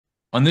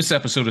On this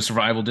episode of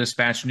Survival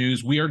Dispatch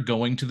News, we are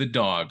going to the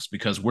dogs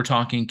because we're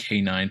talking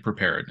canine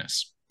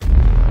preparedness.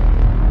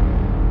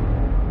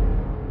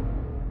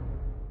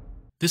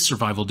 This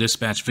Survival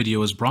Dispatch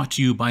video is brought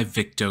to you by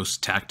Victos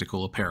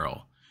Tactical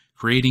Apparel,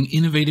 creating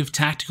innovative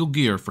tactical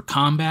gear for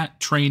combat,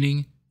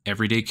 training,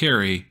 everyday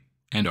carry,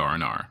 and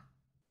R&R.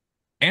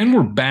 And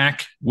we're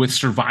back with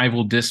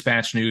Survival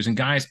Dispatch News. And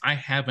guys, I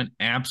have an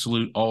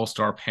absolute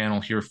all-star panel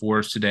here for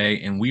us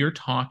today. And we are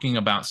talking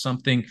about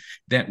something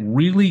that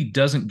really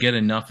doesn't get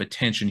enough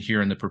attention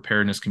here in the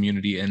preparedness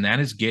community. And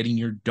that is getting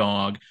your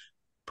dog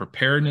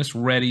preparedness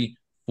ready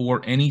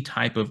for any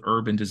type of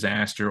urban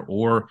disaster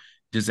or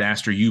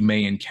disaster you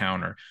may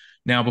encounter.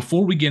 Now,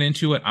 before we get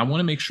into it, I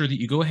want to make sure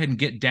that you go ahead and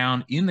get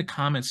down in the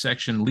comment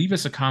section, leave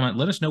us a comment,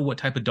 let us know what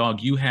type of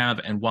dog you have,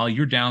 and while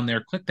you're down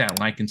there, click that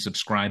like and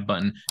subscribe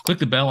button, click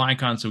the bell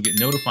icon so we get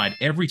notified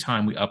every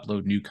time we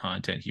upload new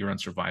content here on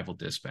Survival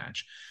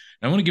Dispatch.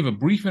 And I want to give a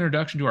brief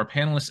introduction to our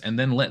panelists and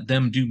then let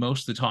them do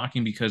most of the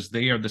talking because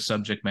they are the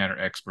subject matter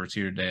experts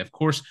here today. Of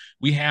course,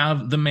 we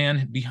have the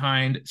man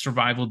behind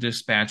Survival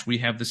Dispatch. We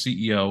have the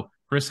CEO,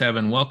 Chris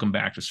Heaven. Welcome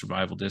back to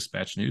Survival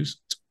Dispatch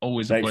News. It's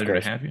always a pleasure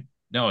to have you.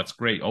 No, it's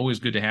great. Always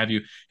good to have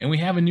you. And we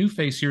have a new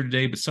face here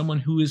today, but someone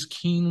who is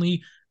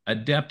keenly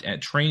adept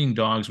at training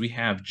dogs. We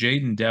have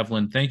Jaeden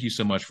Devlin. Thank you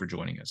so much for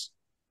joining us.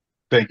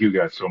 Thank you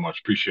guys so much.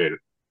 Appreciate it.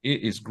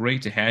 It is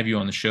great to have you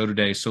on the show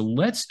today. So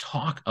let's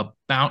talk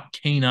about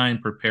canine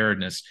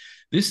preparedness.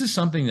 This is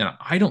something that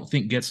I don't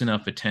think gets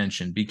enough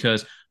attention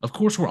because, of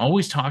course, we're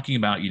always talking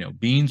about,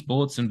 beans,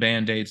 bullets, and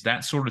Band-Aids,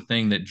 that sort of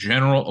thing, that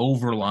general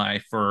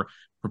overlay for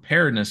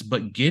preparedness,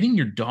 but getting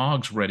your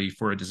dogs ready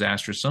for a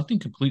disaster is something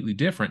completely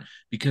different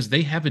because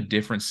they have a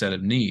different set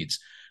of needs.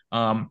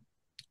 Jaeden,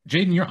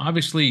 you're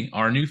obviously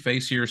our new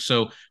face here.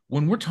 So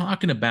when we're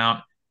talking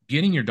about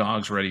getting your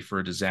dogs ready for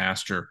a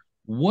disaster,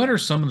 what are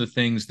some of the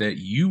things that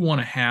you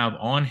want to have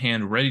on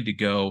hand ready to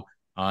go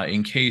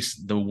in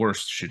case the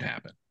worst should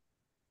happen?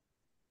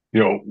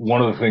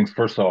 One of the things,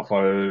 first off,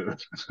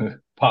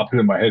 popping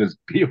in my head is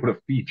be able to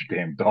feed your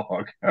damn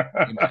dog.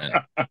 Amen.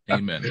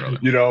 Amen,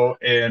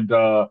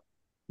 brother.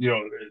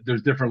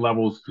 There's different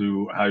levels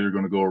to how you're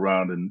going to go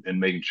around and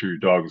making sure your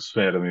dog is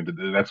fed. I mean,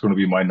 that's going to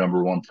be my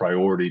number one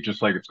priority,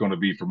 just like it's going to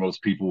be for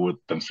most people with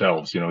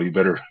themselves. You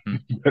better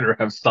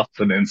have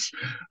sustenance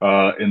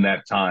in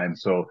that time.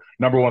 So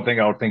number one thing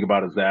I would think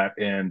about is that.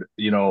 And,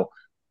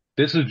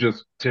 this is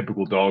just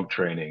typical dog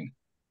training,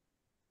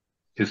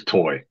 his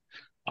toy.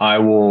 I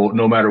will,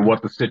 no matter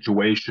what the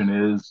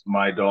situation is,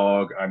 my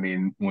dog, I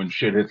mean, when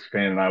shit hits the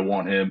fan and I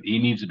want him, he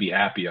needs to be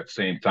happy at the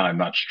same time,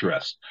 not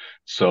stressed.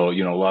 So,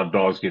 a lot of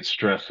dogs get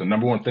stressed. The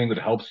number one thing that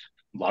helps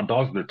a lot of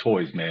dogs, they're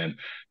toys, man.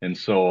 And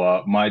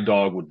so my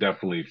dog would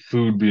definitely,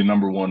 food be the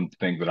number one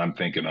thing that I'm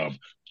thinking of.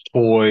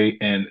 Toy,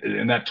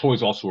 and that toy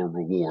is also a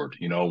reward.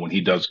 When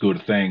he does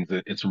good things,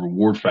 it's a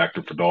reward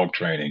factor for dog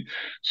training.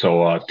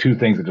 So two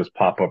things that just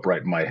pop up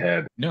right in my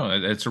head.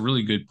 No, that's a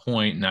really good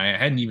point, and I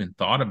hadn't even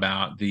thought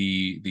about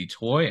the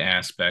toy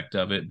aspect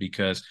of it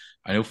because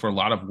I know for a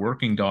lot of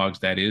working dogs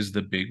that is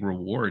the big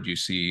reward. You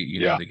see,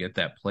 they get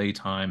that play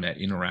time, that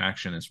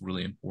interaction is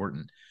really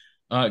important.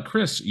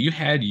 Chris, you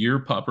had your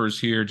puppers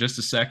here just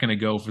a second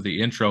ago for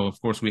the intro.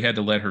 Of course, we had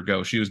to let her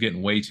go. She was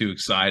getting way too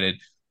excited.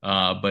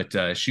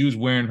 But she was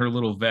wearing her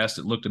little vest.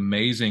 It looked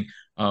amazing.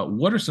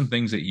 What are some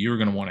things that you're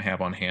going to want to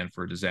have on hand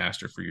for a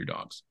disaster for your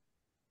dogs?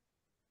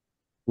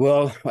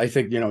 Well, I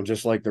think,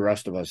 just like the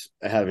rest of us,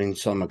 having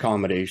some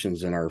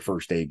accommodations in our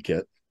first aid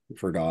kit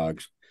for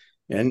dogs.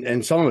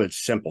 And some of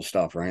it's simple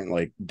stuff, right?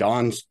 Like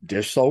Dawn's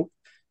dish soap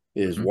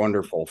is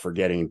wonderful for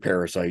getting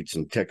parasites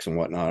and ticks and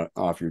whatnot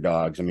off your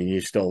dogs. I mean,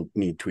 you still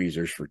need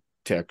tweezers for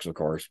ticks, of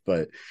course,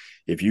 but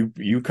if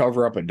you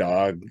cover up a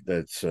dog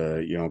that's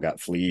got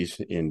fleas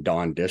in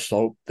Dawn dish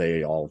soap,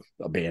 they all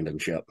abandon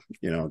ship.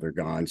 They're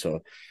gone.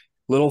 So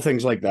little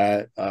things like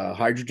that,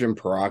 hydrogen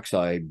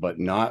peroxide, but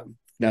not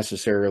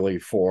necessarily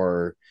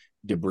for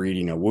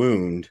debriding a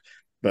wound,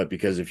 but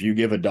because if you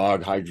give a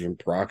dog hydrogen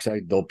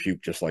peroxide, they'll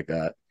puke just like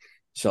that.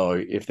 So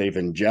if they've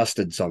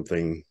ingested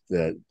something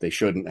that they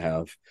shouldn't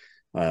have,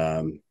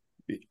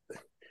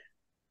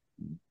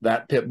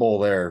 that pit bull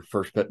there,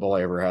 first pit bull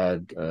I ever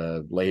had,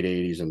 late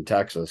 80s in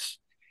Texas,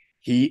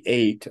 he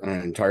ate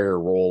an entire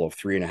roll of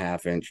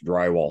 3.5-inch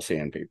drywall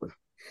sandpaper.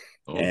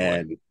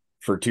 And boy,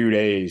 for 2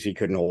 days, he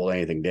couldn't hold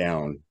anything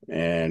down.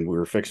 And we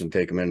were fixing to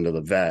take him into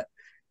the vet,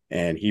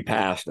 and he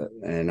passed it.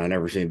 And I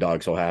never seen a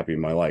dog so happy in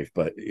my life.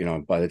 But,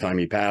 by the time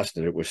he passed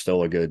it, it was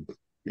still a good,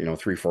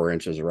 3-4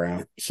 inches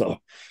around. So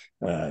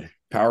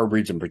power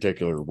breeds in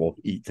particular will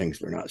eat things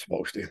they're not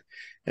supposed to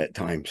at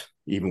times,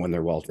 even when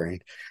they're well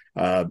trained.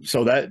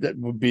 So that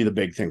would be the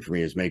big thing for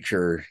me, is make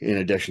sure, in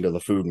addition to the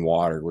food and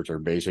water, which are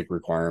basic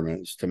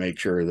requirements, to make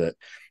sure that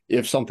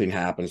if something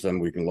happens, then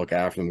we can look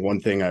after them. One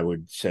thing I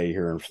would say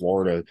here in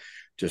Florida,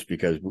 just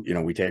because,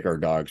 we take our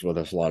dogs with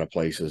us a lot of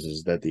places,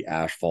 is that the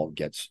asphalt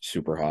gets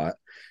super hot.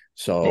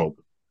 So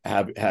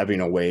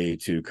having a way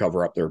to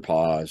cover up their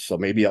paws. So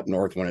maybe up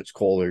north when it's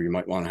colder, you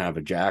might want to have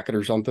a jacket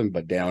or something,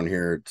 but down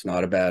here, it's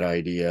not a bad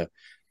idea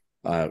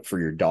for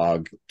your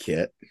dog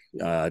kit,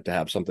 to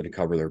have something to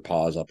cover their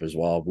paws up as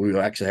well. We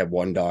actually have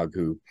one dog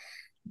who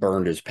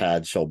burned his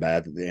pads so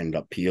bad that they ended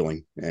up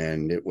peeling,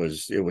 and it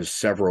was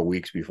several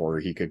weeks before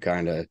he could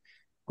kind of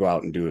go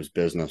out and do his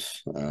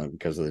business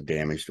because of the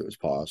damage to his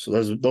paws. So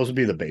those would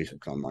be the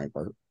basics on my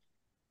part.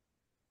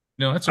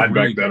 No, that's a I'd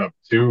really back that up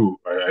too.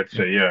 I'd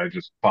say, yeah, it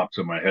just pops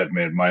in my head,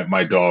 man.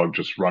 My dog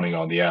just running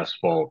on the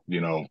asphalt,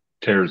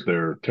 tears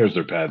their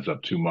pads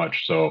up too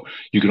much. So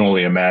you can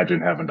only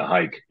imagine having to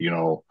hike,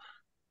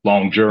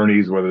 long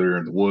journeys, whether you're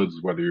in the woods,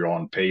 whether you're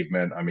on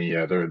pavement. I mean,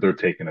 yeah, they're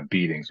taking a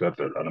beating. So that's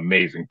an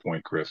amazing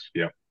point, Chris.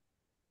 Yeah.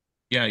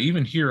 Yeah,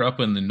 even here up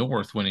in the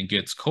north when it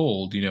gets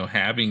cold,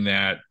 having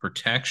that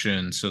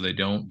protection so they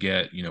don't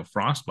get,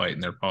 frostbite in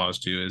their paws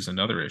too is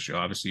another issue.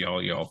 Obviously,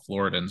 all y'all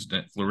Floridians,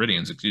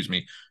 excuse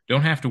me,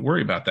 don't have to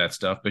worry about that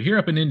stuff. But here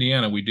up in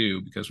Indiana, we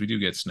do, because we do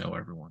get snow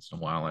every once in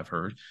a while, I've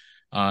heard.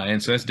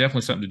 And so that's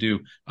definitely something to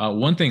do.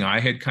 One thing I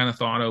had kind of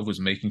thought of was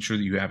making sure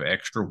that you have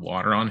extra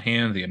water on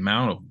hand. The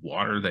amount of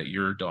water that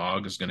your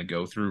dog is going to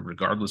go through,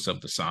 regardless of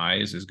the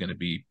size, is going to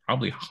be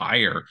probably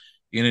higher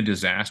in a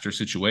disaster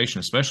situation,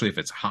 especially if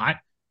it's hot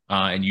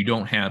and you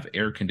don't have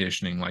air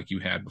conditioning like you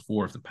had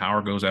before. If the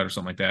power goes out or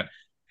something like that,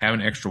 having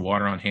extra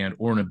water on hand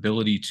or an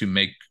ability to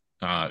make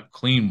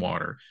clean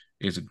water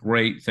is a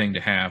great thing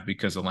to have,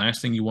 because the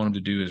last thing you want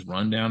them to do is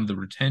run down to the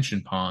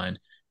retention pond,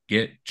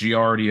 get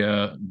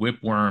giardia,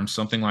 whipworm,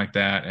 something like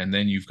that, and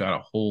then you've got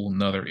a whole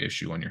nother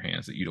issue on your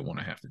hands that you don't want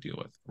to have to deal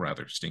with.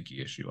 Rather stinky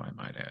issue, I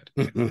might add.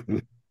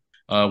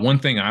 One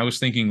thing I was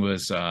thinking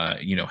was,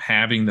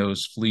 having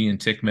those flea and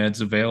tick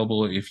meds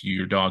available if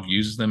your dog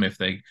uses them.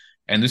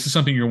 And this is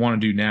something you want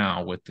to do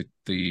now with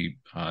the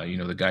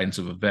guidance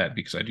of a vet,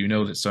 because I do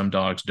know that some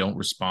dogs don't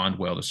respond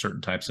well to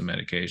certain types of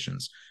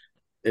medications.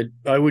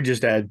 I would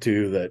just add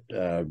too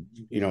that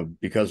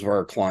because of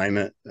our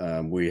climate,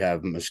 we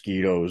have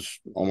mosquitoes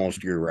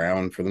almost year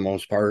round for the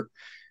most part,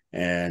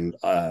 and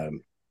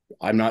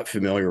I'm not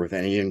familiar with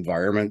any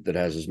environment that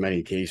has as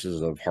many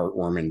cases of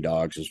heartworm in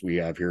dogs as we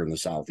have here in the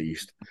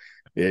Southeast.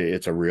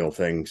 It's a real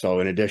thing. So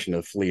in addition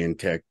to flea and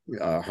tick,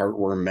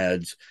 heartworm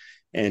meds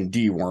and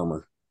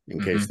dewormer in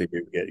case they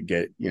do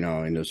get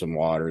into some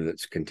water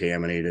that's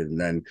contaminated. And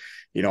then,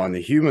 on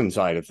the human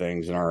side of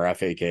things, in our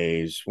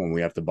FAKs, when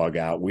we have to bug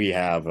out, we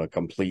have a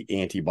complete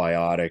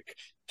antibiotic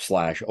 /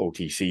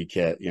 OTC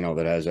kit,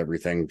 that has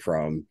everything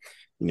from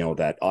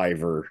that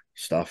Ivor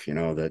stuff,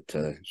 that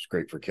is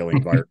great for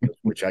killing viruses,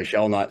 which I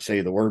shall not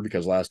say the word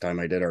because last time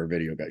I did, our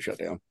video got shut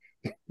down.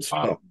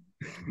 So,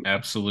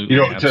 absolutely.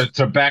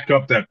 To back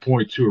up that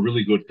point too, a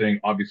really good thing,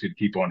 obviously, to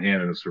keep on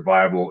hand in a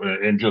survival,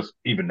 and just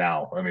even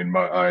now, I mean,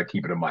 I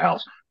keep it in my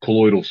house.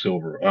 Colloidal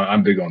silver.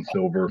 I'm big on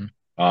silver.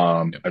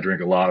 I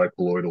drink a lot of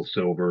colloidal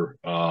silver.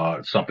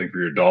 Something for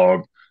your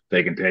dog.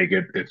 They can take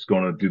it. It's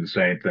going to do the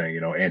same thing,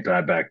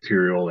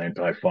 antibacterial,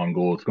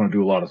 antifungal. It's going to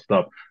do a lot of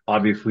stuff.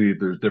 Obviously,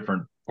 there's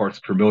different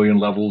parts per million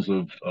levels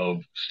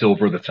of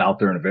silver that's out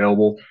there and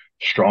available.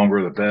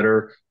 Stronger the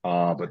better.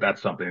 But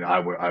that's something I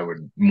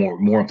would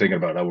more I'm thinking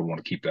about. I would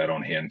want to keep that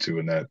on hand too,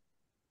 and that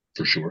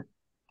for sure.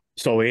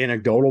 So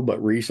anecdotal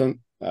but recent.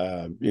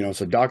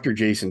 So Dr.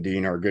 Jason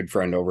Dean, our good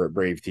friend over at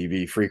Brave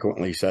TV,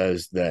 frequently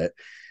says that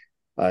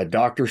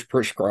MDs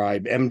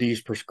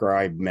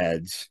prescribe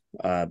meds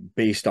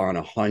based on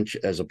a hunch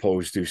as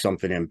opposed to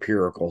something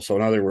empirical. So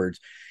in other words,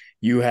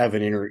 you have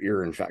an inner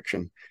ear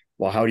infection.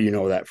 Well, how do you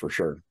know that for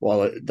sure?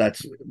 Well,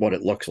 that's what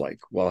it looks like.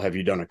 Well, have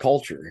you done a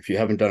culture? If you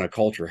haven't done a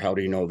culture, how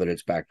do you know that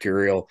it's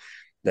bacterial,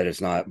 that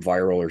it's not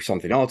viral or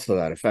something else to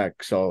that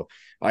effect? So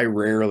I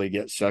rarely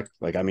get sick.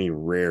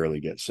 Rarely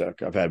get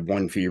sick. I've had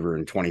one fever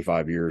in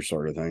 25 years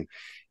sort of thing.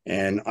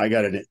 And I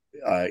got an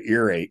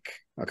earache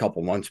a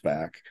couple months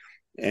back.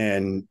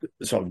 And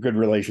so I have a good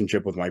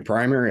relationship with my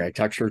primary. I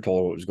texted her,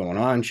 told her what was going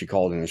on. She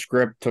called in a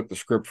script, took the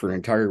script for an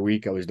entire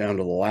week. I was down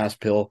to the last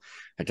pill.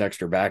 I texted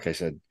her back. I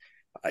said,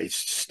 it's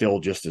still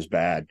just as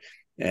bad.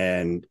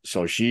 And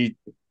so she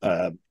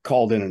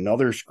called in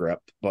another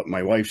script, but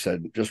my wife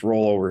said, just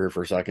roll over here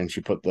for a second.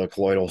 She put the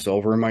colloidal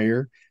silver in my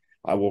ear.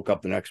 I woke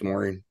up the next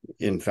morning,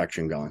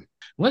 infection gone.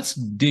 Let's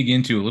dig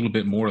into a little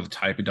bit more of the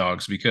type of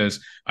dogs,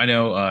 because I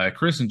know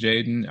Chris and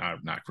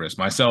Jaeden, not Chris,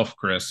 myself,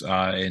 Chris,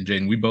 and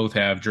Jaeden, we both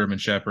have German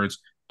Shepherds.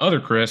 Other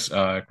Chris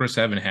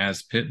Evan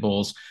has pit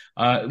bulls.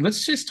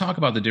 Let's just talk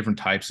about the different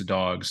types of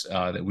dogs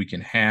that we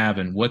can have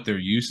and what their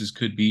uses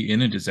could be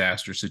in a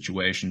disaster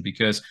situation,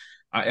 because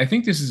I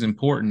think this is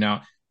important.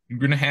 Now, you're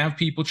going to have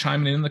people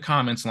chiming in the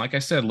comments. And like I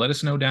said, let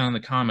us know down in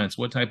the comments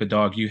what type of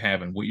dog you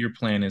have and what your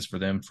plan is for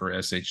them for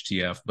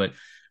SHTF. But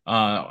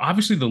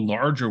obviously, the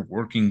larger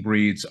working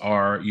breeds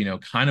are,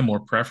 kind of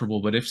more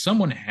preferable. But if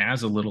someone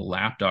has a little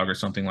lap dog or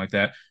something like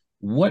that,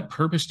 what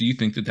purpose do you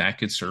think that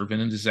could serve in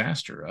a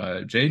disaster?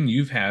 Jaeden,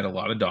 you've had a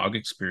lot of dog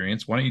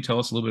experience. Why don't you tell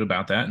us a little bit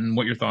about that and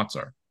what your thoughts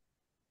are?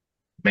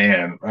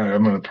 Man,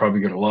 I'm going to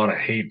probably get a lot of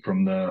hate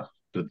from the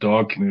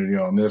dog community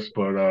on this,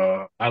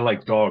 but I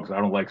like dogs. I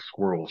don't like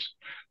squirrels.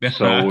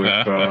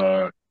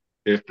 So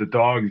if the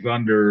dog's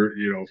under,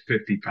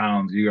 50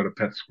 pounds, you got a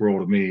pet squirrel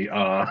to me.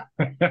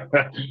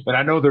 And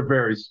I know they're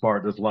very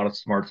smart. There's a lot of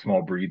smart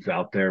small breeds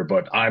out there,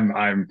 but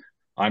I'm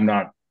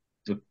not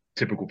the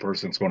typical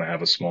person that's going to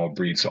have a small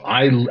breed. So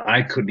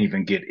I couldn't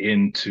even get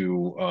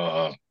into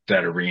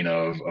that arena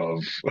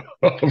of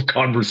of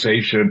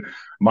conversation.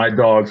 My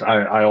dogs,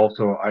 I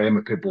am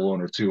a pit bull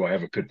owner too. I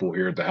have a pit bull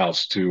here at the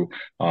house too.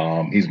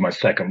 He's my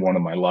second one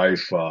in my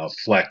life.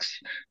 Flex.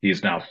 He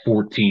is now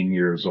 14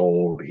 years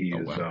old.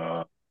 Oh,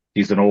 wow.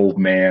 He's an old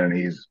man, and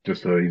he's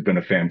been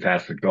a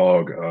fantastic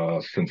dog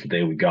since the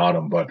day we got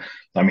him. But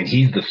I mean,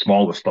 he's the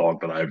smallest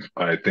dog that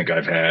I think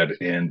I've had,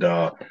 and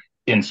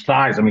in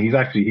size, I mean,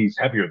 he's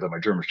heavier than my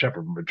German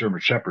Shepherd. My German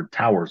Shepherd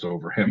towers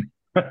over him.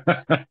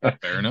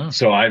 Fair enough.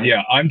 So I'm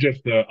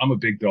a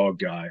big dog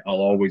guy. I'll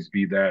always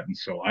be that. And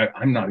so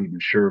I'm not even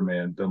sure,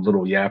 man. The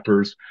little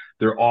yappers,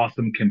 they're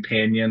awesome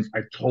companions.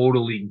 I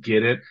totally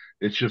get it.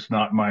 It's just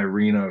not my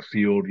arena of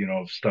field,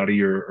 of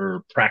study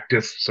or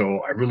practice. So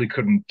I really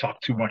couldn't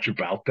talk too much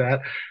about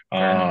that.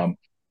 Fair enough.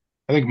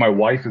 I think my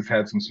wife has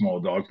had some small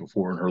dogs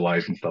before in her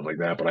life and stuff like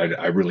that, but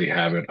I really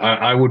haven't.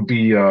 I would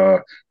be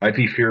I'd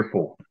be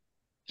fearful,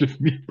 just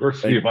me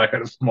personally, if I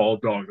had a small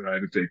dog that I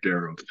had to take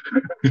care of.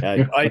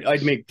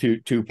 I'd make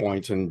two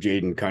points, and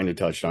Jaeden kind of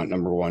touched on it.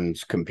 Number one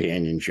is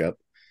companionship.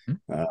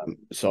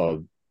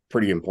 So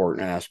pretty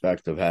important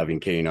aspect of having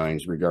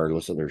canines,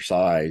 regardless of their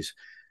size.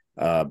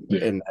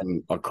 And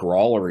a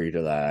corollary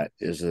to that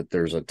is that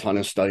there's a ton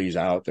of studies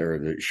out there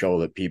that show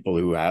that people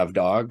who have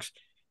dogs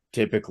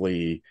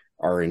typically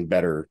are in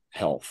better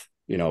health,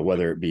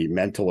 whether it be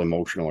mental,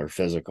 emotional, or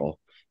physical.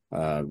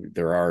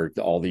 There are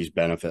all these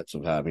benefits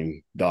of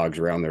having dogs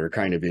around that are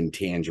kind of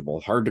intangible,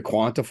 hard to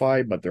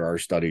quantify, but there are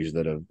studies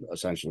that have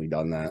essentially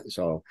done that.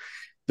 So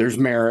there's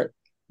merit.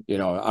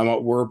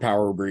 We're a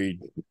power breed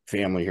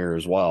family here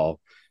as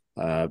well.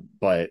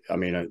 But I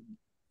mean,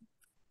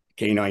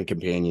 canine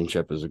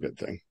companionship is a good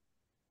thing.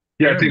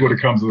 Yeah, I think when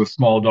it comes to the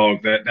small dog,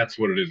 that's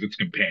what it is. It's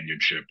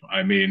companionship.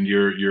 I mean,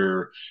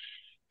 your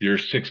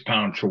 6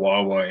 pound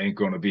Chihuahua ain't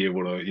going to be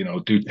able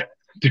to,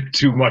 do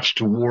too much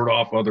to ward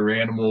off other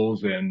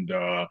animals and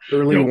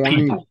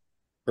people.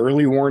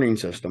 Early warning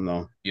system,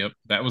 though. Yep,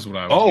 that was what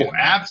I was. Oh,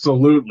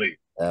 absolutely.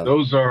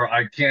 Those are,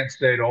 I can't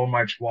say to all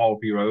my Chihuahua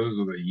people, those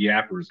are the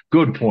yappers.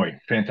 Good point.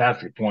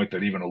 Fantastic point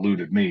that even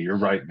eluded me. You're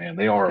right, man.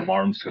 They are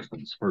alarm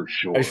systems for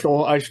sure.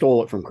 I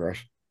stole it from Chris.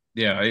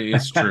 Yeah,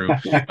 it's true.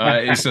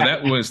 So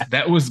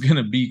that was going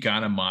to be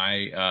kind of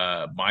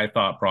my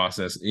thought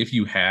process. If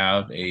you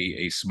have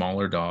a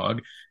smaller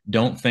dog,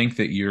 don't think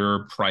that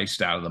you're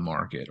priced out of the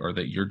market or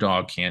that your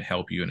dog can't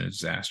help you in a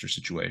disaster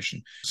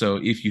situation. So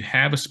if you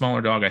have a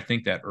smaller dog, I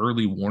think that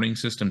early warning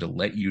system to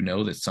let you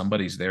know that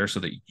somebody's there so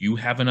that you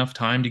have enough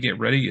time to get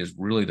ready is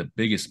really the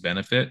biggest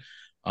benefit.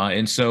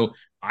 And so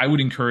I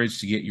would encourage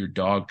to get your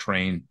dog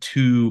trained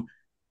to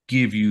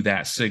give you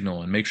that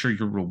signal and make sure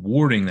you're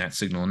rewarding that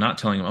signal and not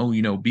telling them,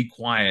 oh, be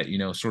quiet,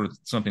 sort of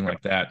something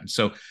like that. And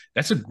so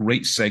that's a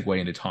great segue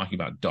into talking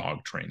about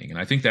dog training. And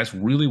I think that's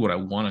really what I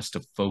want us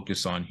to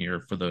focus on here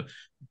for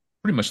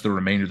pretty much the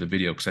remainder of the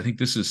video, because I think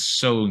this is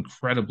so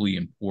incredibly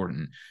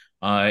important.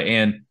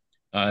 Jaeden,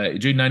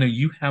 I know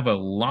you have a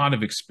lot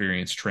of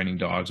experience training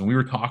dogs, and we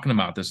were talking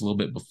about this a little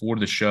bit before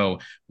the show.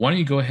 Why don't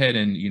you go ahead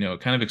and,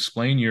 kind of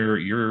explain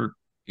your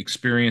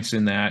experience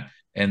in that,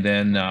 and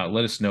then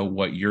let us know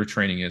what your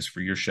training is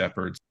for your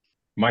shepherds.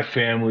 My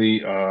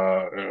family,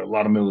 a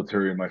lot of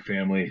military in my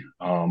family,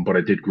 but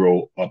I did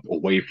grow up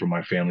away from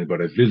my family,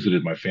 but I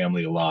visited my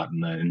family a lot.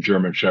 And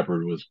German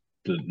Shepherd was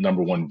the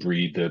number one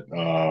breed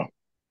that,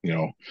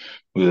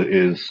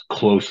 is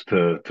close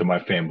to my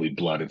family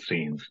blood, it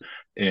seems.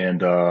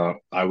 And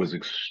I was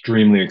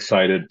extremely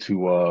excited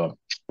to,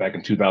 back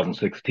in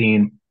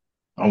 2016,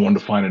 I wanted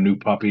to find a new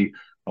puppy.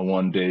 I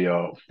wanted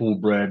a full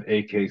bred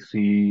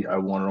AKC. I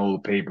wanted all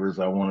the papers.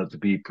 I wanted to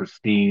be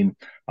pristine.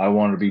 I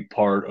wanted to be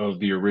part of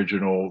the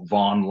original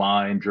Von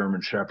line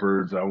German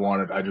Shepherds.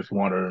 I just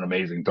wanted an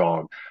amazing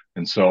dog.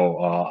 And so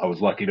I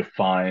was lucky to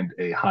find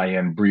a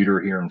high-end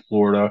breeder here in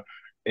Florida.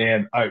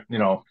 And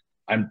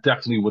I'm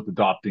definitely with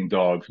adopting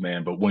dogs,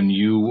 man. But when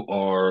you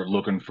are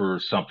looking for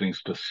something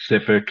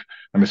specific,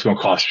 I mean, it's going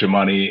to cost you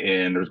money,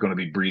 and there's going to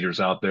be breeders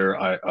out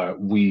there.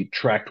 We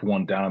tracked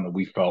one down that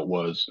we felt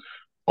was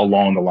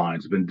along the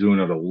lines. I've been doing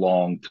it a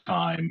long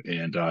time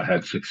and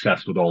had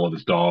success with all of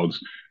his dogs.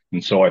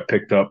 And so I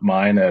picked up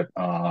mine at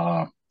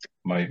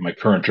my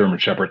current German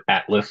Shepherd,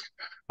 Atlas,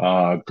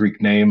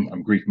 Greek name.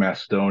 I'm Greek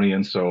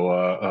Macedonian.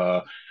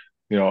 So,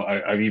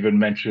 I've even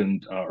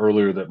mentioned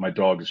earlier that my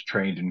dog is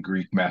trained in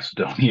Greek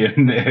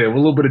Macedonian, a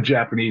little bit of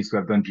Japanese,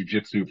 because I've done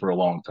jujitsu for a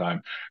long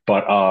time.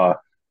 But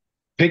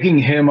picking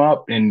him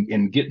up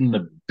and getting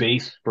the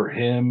base for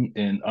him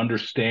and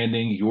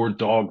understanding your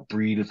dog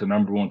breed is the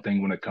number one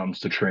thing when it comes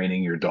to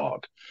training your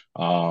dog.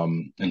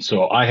 And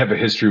so I have a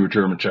history with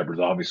German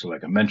Shepherds, obviously,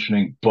 like I'm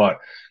mentioning, but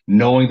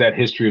knowing that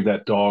history of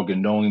that dog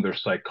and knowing their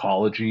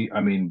psychology,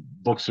 I mean,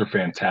 books are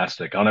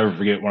fantastic. I'll never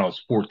forget when I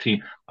was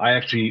 14, I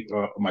actually,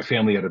 my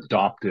family had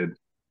adopted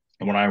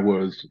when I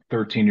was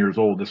 13 years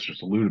old, this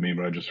just eluded me,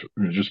 but it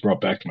just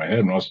brought back to my head.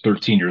 When I was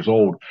 13 years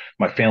old,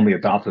 my family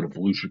adopted a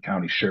Volusia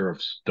County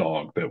Sheriff's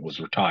dog that was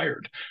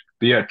retired.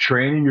 But yeah,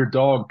 training your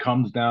dog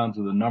comes down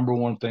to the number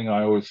one thing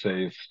I always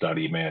say is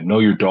study, man. Know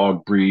your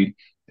dog breed.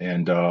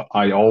 And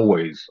I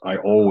always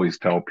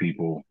tell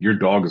people your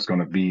dog is going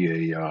to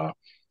be a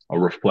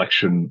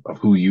reflection of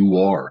who you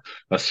are,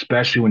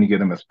 especially when you get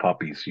them as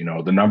puppies. You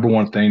know, the number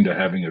one thing to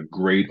having a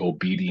great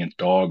obedient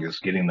dog is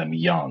getting them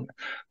young.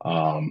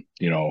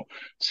 You know,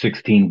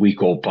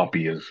 16-week-old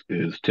puppy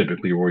is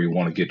typically where you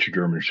want to get your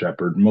German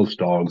Shepherd, most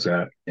dogs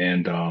at.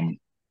 And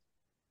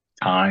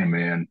time,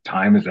 man,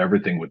 time is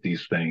everything with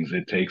these things.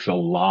 It takes a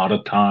lot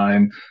of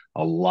time,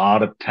 a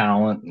lot of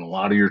talent, and a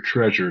lot of your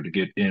treasure to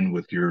get in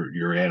with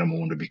your animal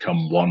and to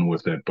become one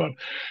with it. But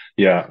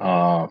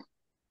yeah,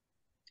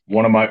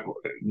 one of my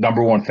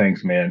number one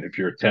things, man, if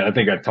you're I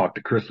think I talked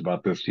to Chris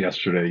about this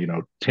yesterday, you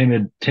know,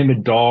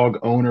 timid dog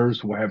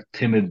owners will have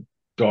timid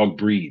dog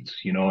breeds,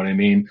 you know what I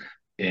mean?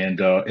 And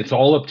it's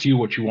all up to you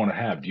what you want to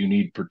have. Do you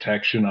need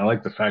protection? I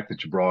like the fact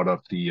that you brought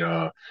up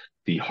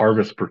the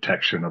harvest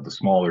protection of the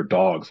smaller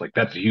dogs. Like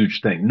that's a huge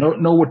thing.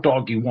 Know what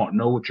dog you want,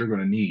 know what you're going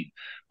to need.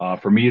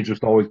 For me, it's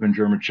just always been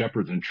German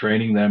Shepherds, and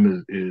training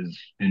them is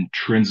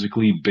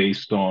intrinsically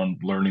based on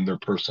learning their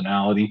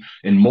personality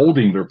and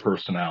molding their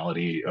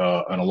personality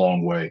in a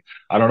long way.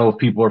 I don't know if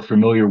people are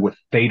familiar with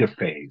theta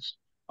phase.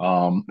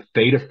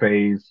 Theta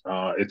phase,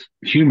 it's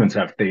humans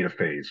have theta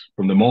phase.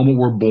 From the moment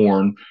we're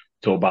born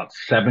till about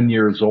 7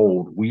 years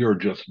old, we are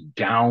just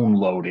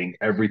downloading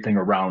everything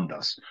around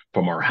us,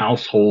 from our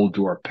household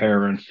to our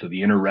parents to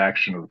the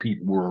interaction of the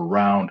people we're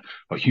around.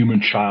 A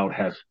human child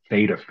has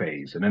theta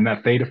phase. And in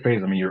that theta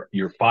phase, I mean,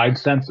 your five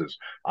senses,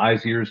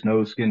 eyes, ears,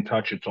 nose, skin,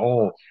 touch, it's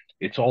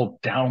all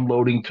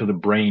downloading to the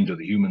brain, to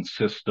the human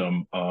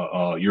system,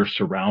 your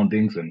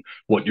surroundings and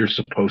what you're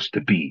supposed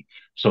to be.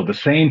 So the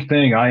same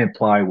thing I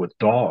apply with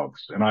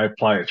dogs, and I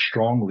apply it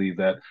strongly,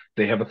 that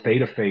they have a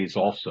theta phase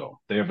also.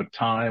 They have a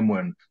time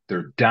when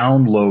they're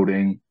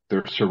downloading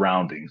their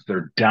surroundings.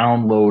 They're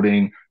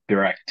downloading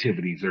their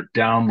activities. They're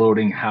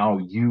downloading how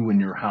you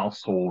and your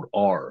household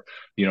are.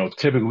 You know,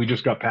 typically we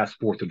just got past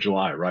 4th of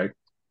July, right?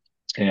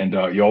 And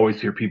you always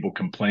hear people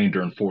complain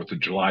during 4th of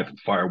July that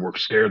the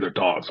fireworks scare their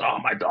dogs. Oh,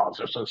 my dogs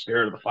are so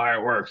scared of the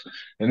fireworks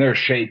and they're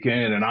shaking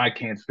and I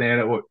can't stand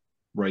it. What?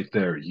 Right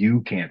there,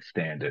 you can't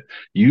stand it.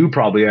 You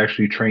probably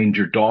actually trained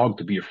your dog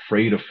to be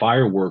afraid of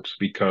fireworks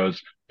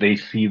because they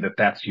see that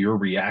that's your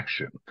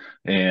reaction.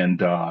 And,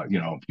 you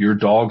know, your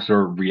dogs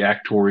are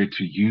reactory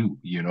to you.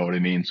 You know what I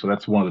mean? So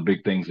that's one of the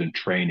big things in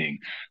training.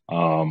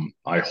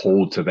 I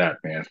hold to that,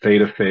 man.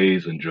 Theta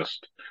phase and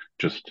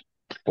just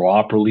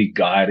properly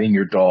guiding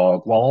your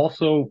dog while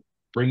also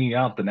bringing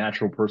out the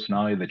natural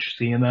personality that you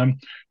see in them.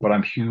 But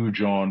I'm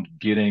huge on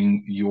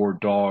getting your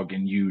dog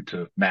and you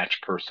to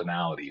match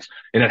personalities.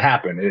 And it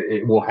happened.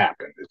 It will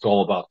happen. It's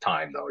all about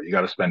time, though. You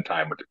got to spend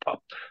time with your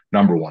pup.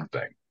 Number one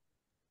thing.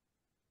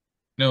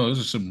 No, those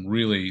are some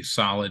really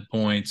solid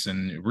points,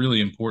 and a really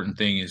important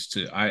thing is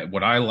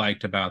what I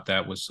liked about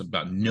that was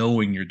about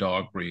knowing your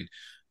dog breed.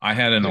 I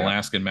had an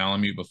Alaskan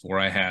Malamute before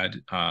I had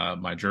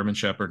my German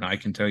Shepherd, and I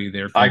can tell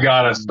you I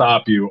gotta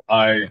stop you.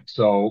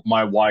 So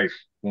my wife,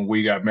 when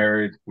we got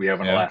married, we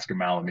have an Alaskan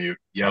Malamute.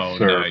 Yes,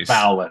 sir. Nice.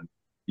 Fallon.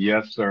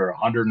 Yes, sir.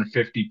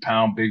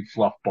 150-pound big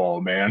fluff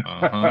ball, man.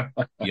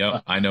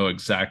 Yep, I know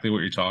exactly what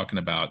you're talking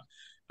about.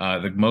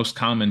 The most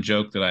common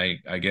joke that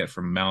I get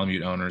from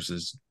Malamute owners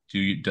is,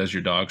 does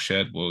your dog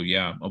shed? Well,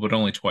 yeah, but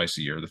only twice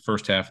a year, the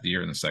first half of the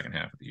year and the second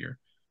half of the year.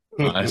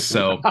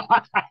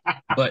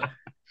 But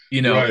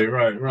you know,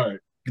 right.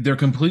 They're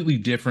completely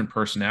different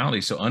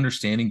personalities. So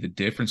understanding the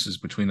differences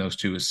between those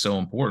two is so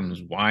important,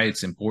 is why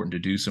it's important to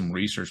do some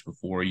research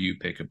before you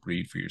pick a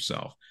breed for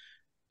yourself.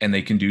 And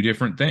they can do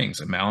different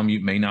things. A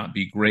Malamute may not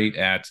be great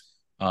at,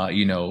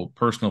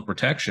 personal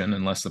protection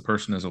unless the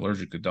person is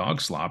allergic to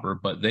dog slobber,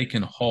 but they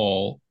can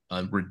haul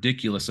a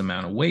ridiculous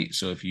amount of weight.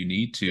 So if you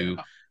need to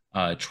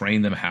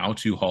train them how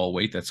to haul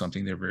weight, that's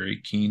something they're very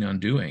keen on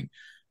doing.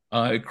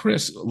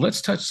 Chris,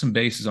 let's touch some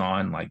bases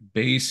on like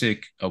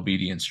basic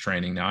obedience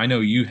training. Now, I know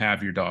you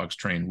have your dogs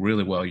trained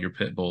really well, your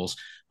pit bulls.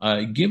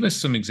 Give us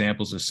some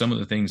examples of some of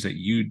the things that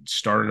you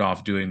started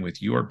off doing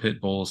with your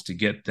pit bulls to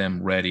get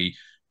them ready,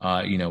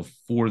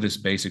 for this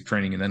basic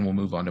training, and then we'll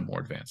move on to more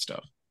advanced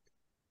stuff.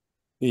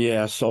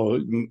 Yeah, so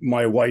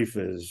my wife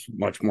is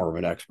much more of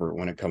an expert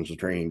when it comes to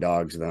training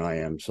dogs than I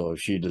am, so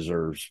she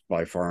deserves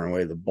by far and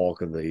away the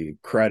bulk of the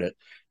credit.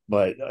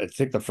 But I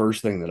think the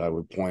first thing that I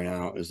would point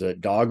out is that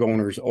dog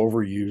owners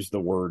overuse the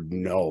word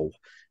no,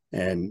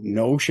 and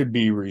no should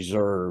be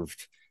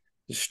reserved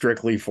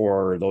strictly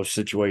for those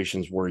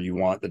situations where you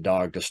want the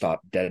dog to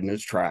stop dead in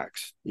its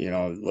tracks.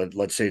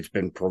 Let's say it's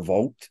been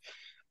provoked.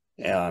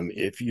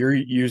 If you're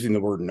using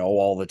the word no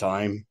all the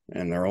time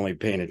and they're only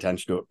paying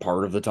attention to it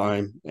part of the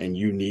time and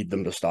you need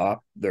them to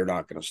stop, they're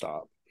not going to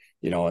stop,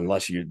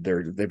 unless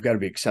they've got to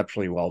be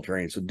exceptionally well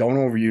trained. So don't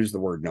overuse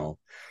the word no.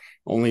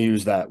 Only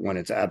use that when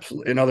it's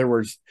absolute. In other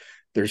words,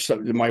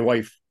 my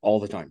wife all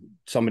the time,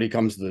 somebody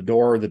comes to the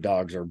door, the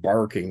dogs are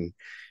barking,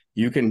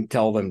 you can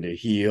tell them to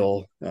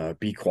heel,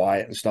 be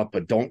quiet and stuff,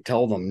 but don't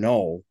tell them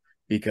no,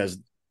 because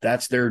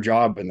that's their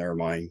job in their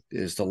mind,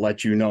 is to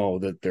let you know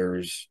that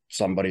there's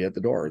somebody at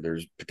the door.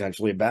 There's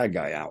potentially a bad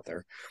guy out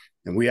there.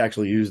 And we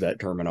actually use that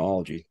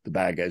terminology. The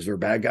bad guy. Is there a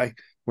bad guy?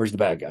 Where's the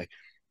bad guy?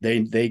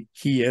 They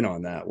key in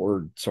on that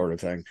word, sort of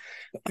thing.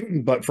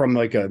 But from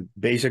like a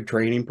basic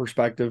training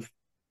perspective,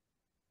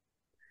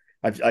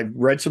 I've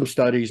read some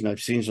studies and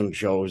I've seen some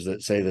shows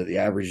that say that the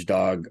average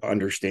dog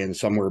understands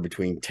somewhere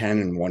between 10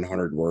 and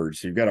 100 words.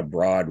 So you've got a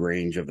broad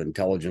range of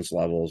intelligence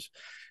levels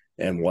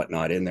and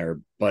whatnot in there.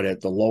 But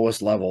at the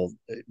lowest level,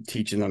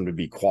 teaching them to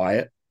be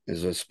quiet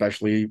is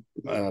especially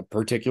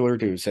particular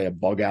to, say, a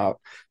bug out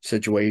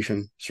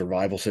situation,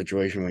 survival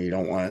situation, when you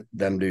don't want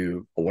them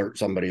to alert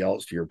somebody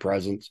else to your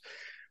presence.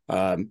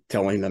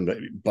 Telling them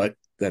to, but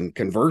then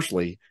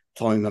conversely,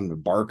 telling them to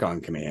bark on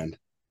command,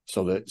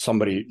 so that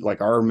somebody, like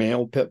our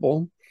male pit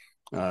bull,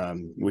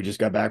 we just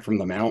got back from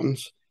the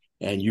mountains,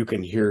 and you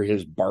can hear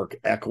his bark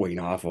echoing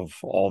off of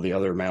all the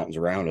other mountains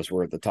around us.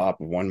 We're at the top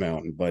of one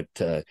mountain, but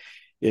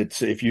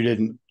it's, if you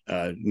didn't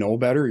know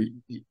better,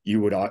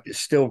 you would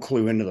still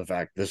clue into the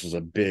fact this is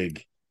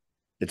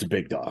it's a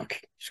big dog.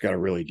 He's got a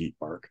really deep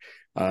bark.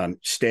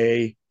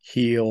 Stay,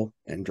 heel,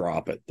 and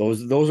drop it.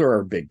 Those are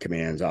our big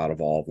commands out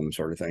of all of them,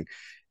 sort of thing,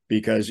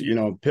 because, you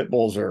know, pit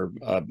bulls are,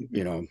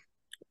 you know,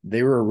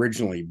 they were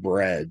originally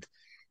bred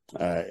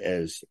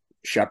as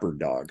shepherd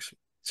dogs.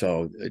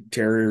 So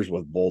terriers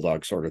with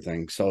bulldog sort of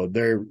thing. So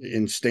they're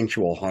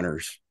instinctual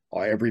hunters.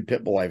 Every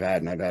pit bull I've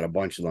had, and I've had a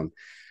bunch of them,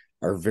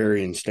 are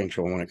very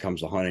instinctual when it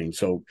comes to hunting.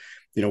 So,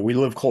 you know, we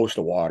live close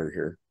to water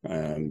here,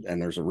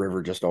 and there's a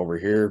river just over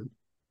here.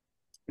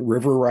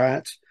 River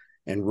rats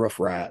and roof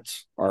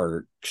rats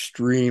are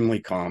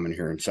extremely common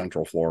here in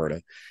Central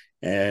Florida.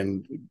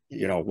 And,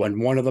 you know,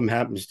 when one of them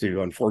happens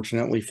to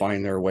unfortunately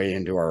find their way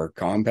into our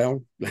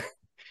compound,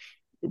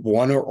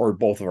 one or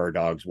both of our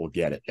dogs will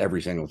get it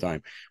every single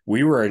time.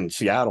 We were in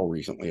Seattle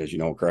recently, as you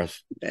know,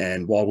 Chris,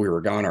 and while we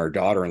were gone, our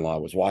daughter-in-law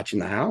was watching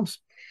the house.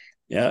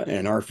 Yeah,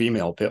 and our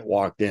female pit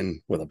walked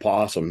in with a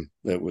possum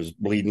that was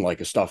bleeding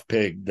like a stuffed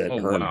pig that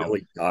her and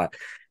Billy got,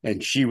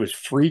 and she was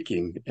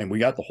freaking. And we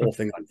got the whole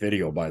thing on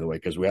video, by the way,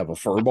 because we have a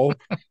furbo,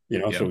 you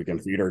know, so we can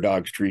feed our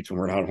dogs treats when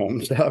we're not home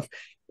and stuff.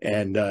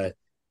 And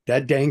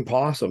that dang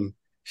possum,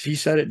 she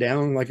set it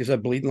down, like I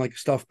said, bleeding like a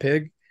stuffed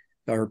pig.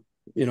 Or,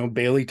 you know,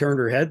 Bailey turned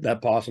her head.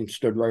 That possum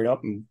stood right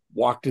up and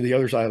walked to the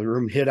other side of the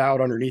room, hid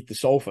out underneath the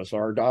sofa. So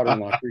our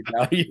daughter-in-law freaked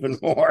out even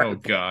more. Oh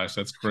gosh,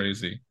 that's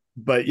crazy.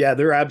 But yeah,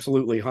 they're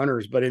absolutely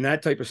hunters. But in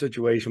that type of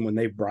situation, when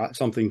they've brought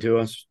something to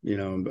us, you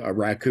know, a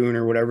raccoon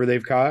or whatever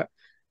they've caught,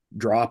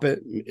 drop it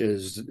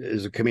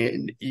is a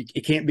command.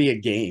 It can't be a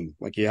game.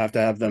 Like, you have to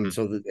have them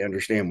so that they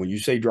understand when you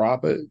say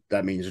drop it,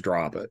 that means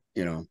drop it,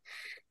 you know,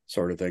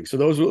 sort of thing. So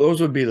those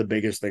would be the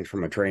biggest things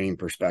from a training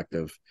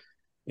perspective,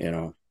 you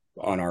know,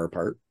 on our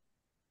part.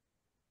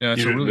 Yeah,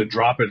 the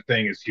drop it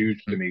thing is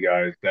huge to me,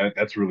 guys.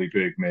 That's really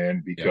big,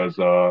 man, because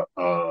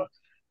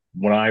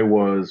when I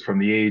was from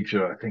the age,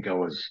 I think I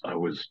was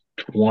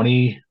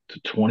 20 to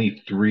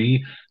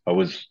 23, I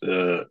was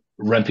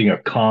renting a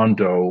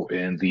condo,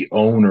 and the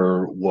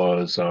owner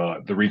was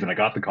the reason I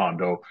got the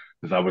condo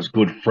is I was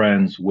good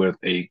friends with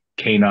a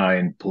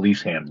canine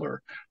police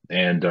handler,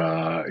 and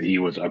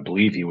I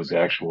believe he was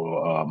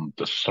actual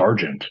the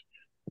sergeant.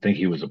 I think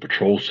he was a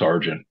patrol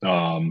sergeant,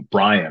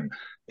 Brian,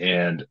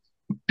 and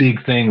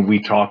big thing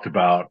we talked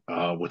about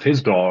with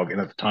his dog, and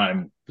at the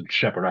time, the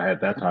shepherd I had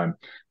at that time,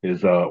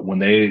 is when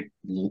they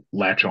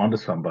latch onto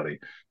somebody,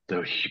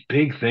 the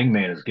big thing,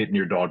 man, is getting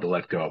your dog to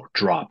let go.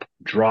 Drop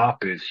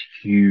is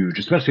huge,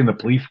 especially in the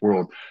police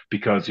world,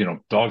 because, you know,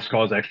 dogs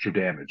cause extra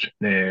damage,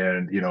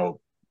 and, you know,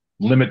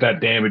 limit that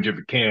damage if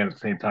it can. At the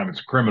same time,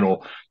 it's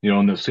criminal, you know,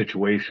 in those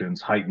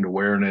situations, heightened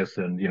awareness,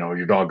 and, you know,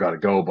 your dog got to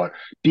go. But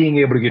being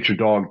able to get your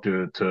dog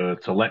to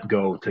let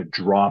go, to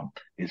drop,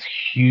 is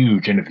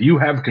huge. And if you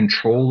have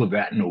control of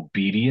that and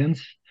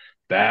obedience,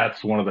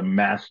 that's one of the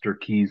master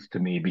keys to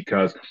me,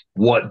 because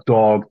what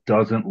dog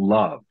doesn't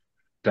love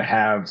to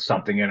have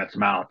something in its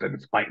mouth that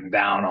it's biting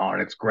down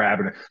on, it's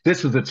grabbing it.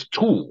 This is its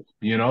tool,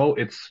 you know,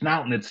 its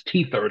snout and its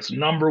teeth are its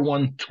number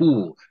one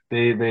tool.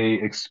 They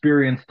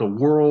experience the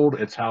world.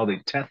 It's how they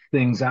test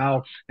things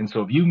out. And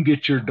so if you can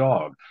get your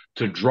dog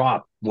to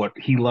drop what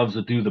he loves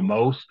to do the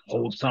most,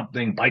 hold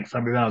something, bite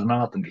something out of his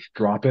mouth, and just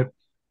drop it,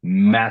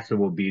 massive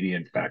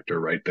obedient factor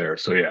right there.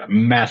 So yeah,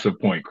 massive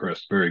point,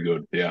 Chris. Very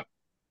good. Yeah.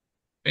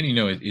 And, you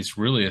know, it's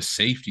really a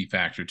safety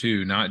factor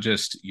too, not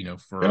just, you know,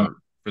 for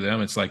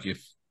them. It's like,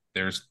 if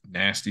there's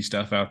nasty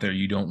stuff out there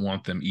you don't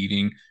want them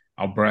eating.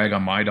 I'll brag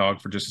on my dog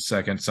for just a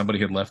second. Somebody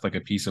had left like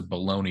a piece of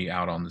bologna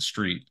out on the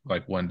street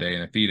like one day,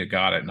 and Athena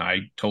got it, and I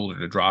told her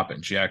to drop it,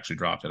 and she actually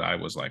dropped it. I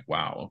was like,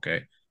 wow, okay,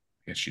 I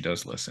guess she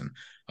does listen.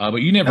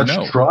 But you never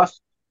know.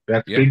 Trust.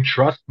 That's big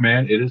trust,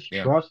 man. It is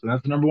trust, and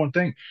that's the number one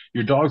thing.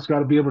 Your dog's got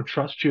to be able to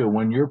trust you.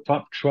 When your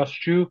pup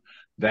trusts you,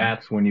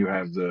 that's when you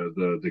have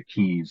the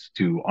keys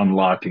to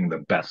unlocking the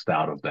best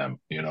out of them.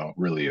 You know, it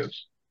really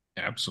is.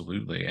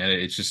 Absolutely. And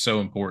it's just so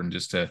important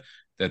just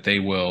that they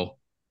will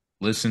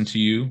listen to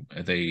you.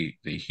 They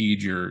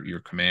heed your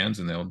commands,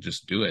 and they'll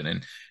just do it.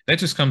 And that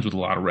just comes with a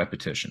lot of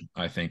repetition.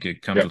 I think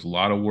it comes Yep. with a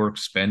lot of work,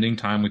 spending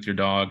time with your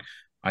dog.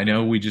 I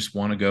know we just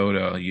want to go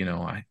to,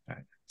 I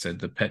said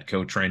the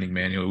Petco training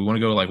manual. We want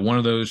to go to like one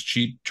of those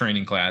cheap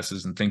training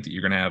classes and think that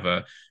you're going to have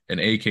an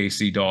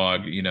AKC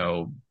dog,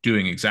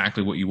 doing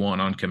exactly what you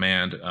want on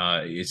command.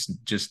 It's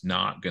just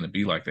not going to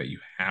be like that. You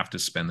have to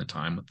spend the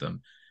time with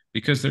them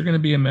because they're going to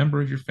be a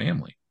member of your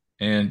family,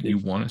 and you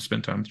want to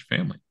spend time with your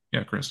family.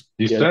 Yeah, Chris.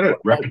 You said it.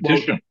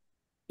 Repetition.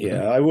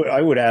 Yeah, I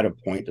would add a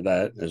point to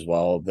that as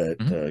well,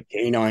 that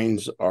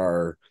canines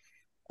are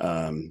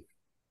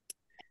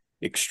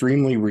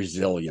extremely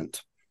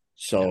resilient.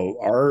 So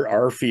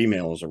our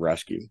female is a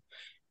rescue,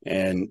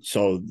 and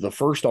so the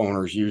first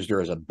owners used her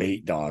as a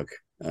bait dog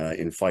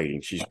in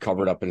fighting. She's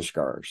covered up in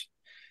scars.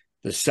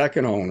 The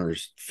second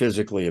owners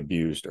physically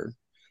abused her.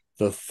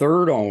 The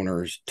third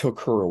owners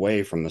took her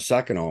away from the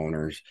second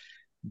owners,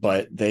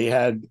 but they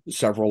had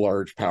several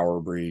large power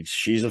breeds.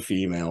 She's a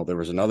female. There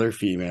was another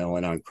female,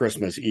 and on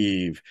Christmas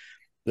Eve,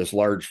 this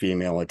large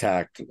female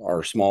attacked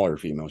our smaller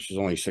female. She's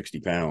only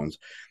 60 pounds,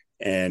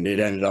 and it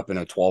ended up in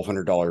a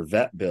 $1,200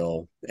 vet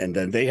bill. And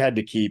then they had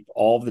to keep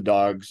all the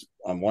dogs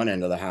on one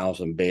end of the house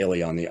and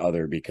Bailey on the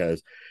other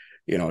because,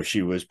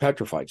 she was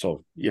petrified.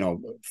 So,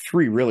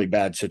 3 really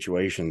bad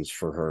situations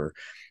for her.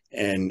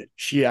 And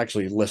she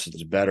actually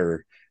listens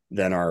better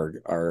than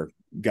our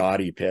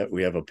Gotti pit.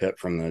 We have a pit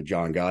from the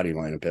John Gotti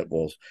line of pit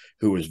bulls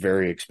who was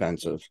very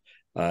expensive.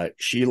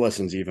 She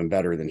listens even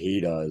better than he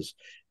does.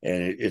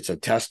 And it's a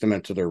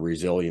testament to their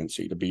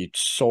resiliency to be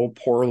so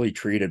poorly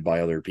treated by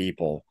other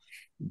people,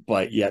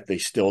 but yet they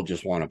still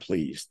just want to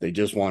please. They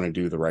just want to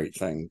do the right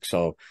thing.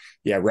 So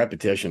yeah,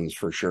 repetitions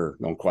for sure.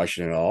 No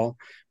question at all.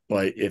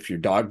 But if your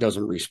dog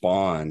doesn't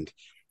respond,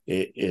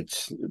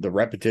 it's the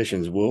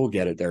repetitions will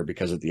get it there,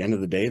 because at the end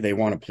of the day, they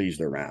want to please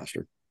their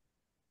master.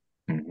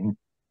 Mm-hmm.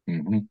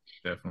 Mm-hmm.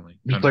 Definitely.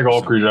 100%. Just like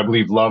all creatures, I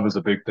believe love is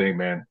a big thing,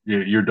 man.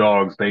 Your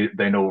dogs,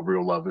 they know what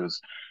real love is.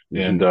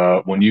 And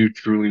when you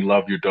truly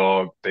love your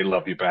dog, they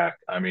love you back.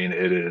 I mean,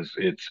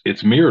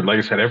 it's mirrored. Like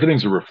I said,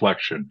 everything's a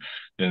reflection.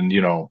 And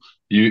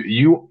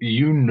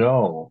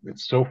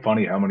it's so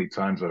funny how many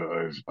times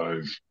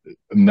I've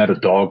met a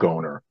dog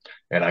owner,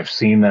 and I've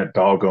seen that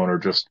dog owner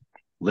just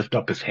lift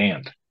up his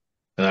hand,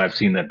 and I've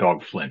seen that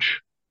dog flinch.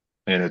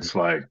 And it's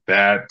like,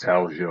 that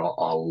tells you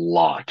a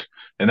lot.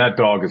 And that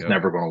dog is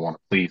never going to want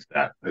to please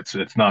that.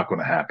 It's not going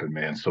to happen,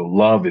 man. So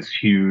love is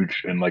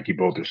huge. And like you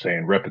both are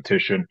saying,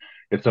 repetition,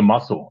 it's a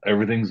muscle.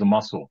 Everything's a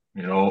muscle.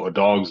 A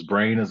dog's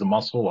brain is a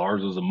muscle.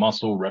 Ours is a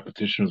muscle.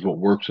 Repetition is what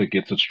works it,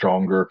 gets it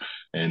stronger,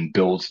 and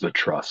builds the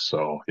trust.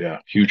 So yeah,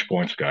 huge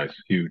points, guys.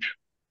 Huge.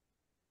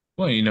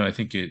 Well, I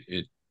think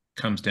it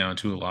comes down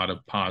to a lot of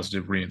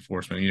positive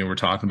reinforcement. We're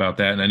talking about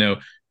that. And I know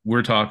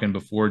we're talking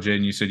before,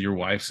 Jaeden, you said your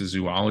wife's a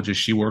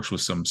zoologist. She works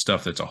with some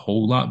stuff that's a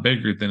whole lot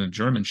bigger than a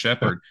German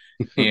Shepherd.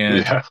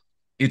 And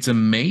it's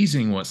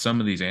amazing what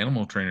some of these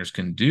animal trainers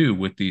can do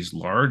with these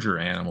larger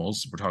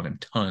animals. We're talking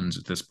tons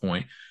at this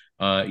point,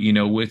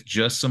 with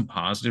just some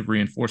positive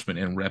reinforcement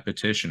and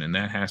repetition. And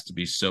that has to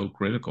be so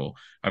critical.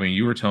 I mean,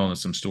 you were telling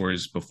us some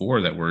stories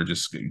before that were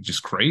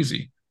just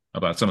crazy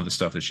about some of the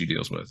stuff that she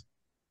deals with.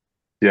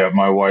 Yeah,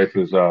 my wife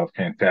is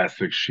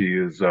fantastic. She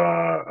is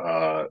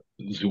a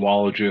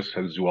zoologist,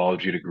 has a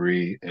zoology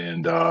degree,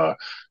 and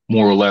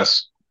more or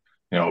less,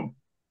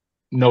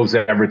 knows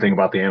everything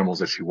about the animals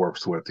that she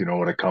works with.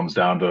 When it comes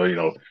down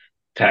to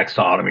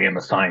taxonomy and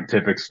the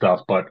scientific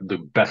stuff. But the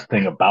best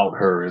thing about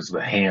her is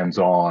the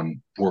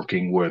hands-on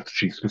working with.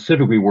 She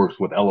specifically works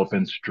with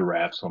elephants,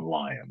 giraffes, and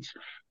lions,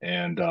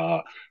 and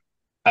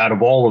out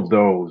of all of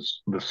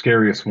those, the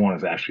scariest one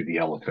is actually the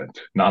elephant,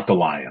 not the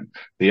lion.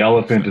 The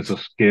elephant is the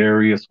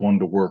scariest one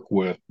to work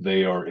with.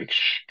 They are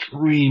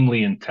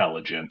extremely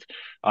intelligent.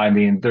 I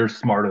mean, they're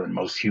smarter than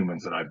most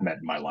humans that I've met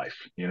in my life.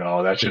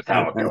 That's just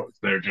how it goes.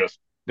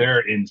 They're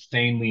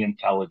insanely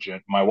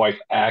intelligent. My wife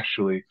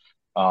actually,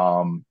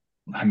 daily.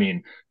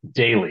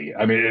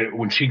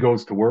 When she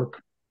goes to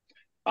work,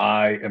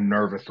 I am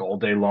nervous all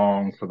day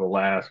long for the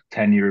last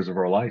 10 years of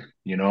her life,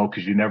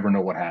 because you never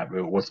know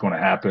what's going to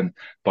happen.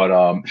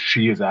 But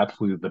she is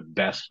absolutely the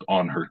best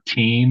on her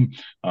team.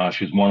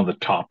 She's one of the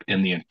top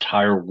in the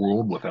entire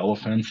world with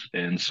elephants.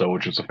 And so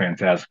it's just a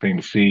fantastic thing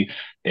to see.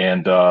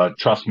 And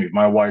trust me, if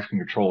my wife can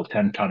control a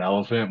 10-ton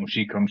elephant, when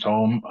she comes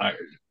home,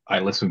 I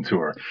listen to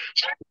her.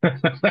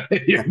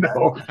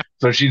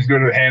 So she's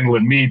good at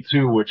handling me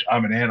too, which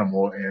I'm an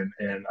animal, and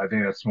I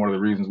think that's one of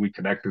the reasons we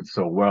connected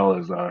so well.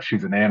 Is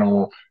she's an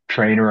animal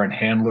trainer and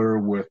handler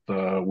with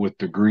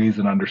degrees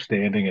and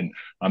understanding, and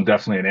I'm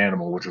definitely an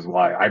animal, which is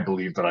why I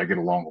believe that I get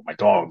along with my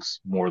dogs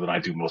more than I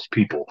do most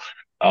people.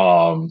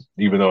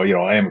 Even though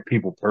I am a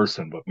people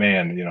person, but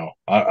man,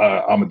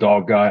 I'm a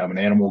dog guy, I'm an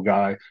animal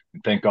guy,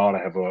 and thank God I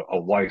have a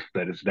wife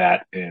that is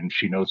that, and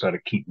she knows how to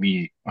keep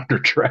me under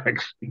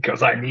tracks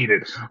because I need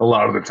it a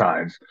lot of the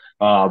times.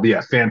 But yeah,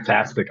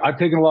 fantastic. I've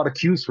taken a lot of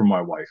cues from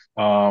my wife.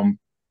 I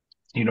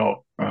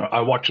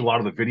watch a lot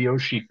of the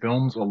videos. She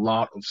films a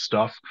lot of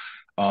stuff.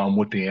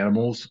 with the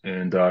animals.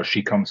 And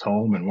she comes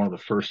home, and one of the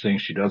first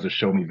things she does is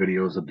show me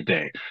videos of the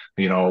day,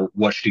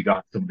 what she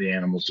got some of the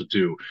animals to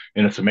do.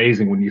 And it's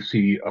amazing when you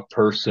see a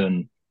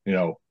person,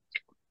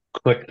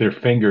 click their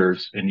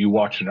fingers and you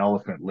watch an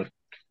elephant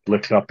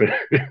lift up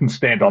and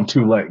stand on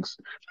two legs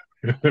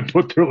and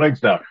put their legs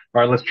down.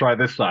 All right, let's try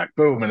this side.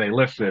 Boom, and they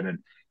listen, and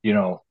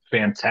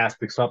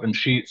fantastic stuff. And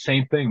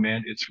same thing,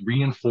 man. It's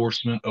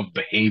reinforcement of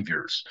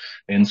behaviors,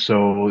 and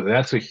so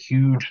that's a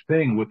huge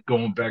thing with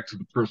going back to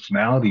the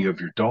personality of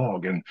your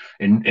dog and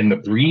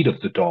the breed of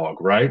the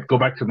dog. Right? Go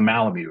back to the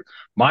Malamute.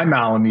 Our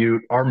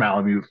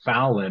Malamute,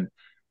 Fallon.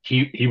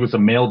 He was a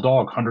male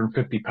dog,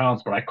 150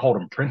 pounds, but I called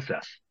him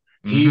Princess.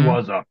 He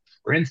was a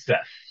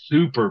princess,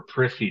 super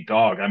prissy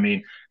dog. I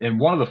mean, and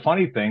one of the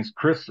funny things,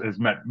 Chris has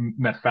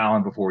met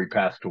Fallon before he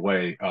passed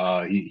away.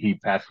 He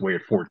passed away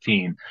at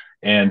 14.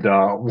 And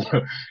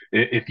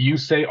if you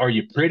say, "Are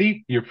you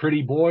pretty? You're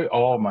pretty boy."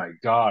 Oh my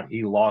God,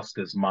 he lost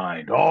his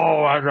mind.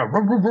 Oh,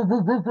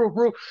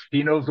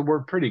 he knows the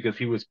word pretty because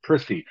he was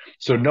prissy.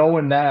 So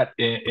knowing that,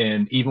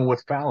 and even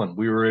with Fallon,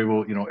 we were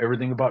able,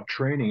 everything about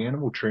training,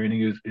 animal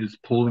training is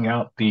pulling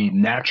out the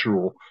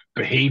natural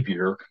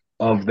behavior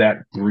of that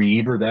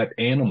breed or that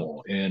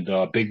animal. And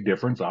big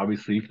difference,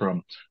 obviously,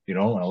 from, an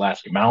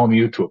Alaska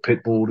Malamute to a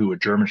Pit Bull to a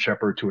German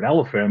Shepherd to an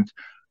elephant.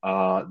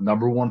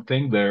 Number one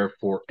thing there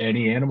for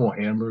any animal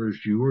handler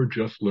is you are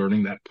just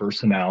learning that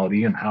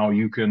personality and how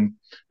you can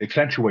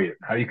accentuate it,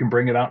 how you can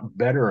bring it out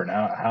better, and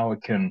how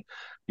it can,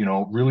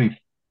 really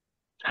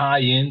tie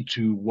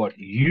into what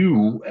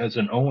you as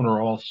an owner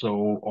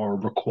also are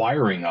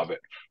requiring of it,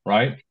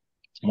 right?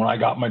 When I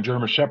got my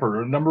German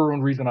Shepherd, the number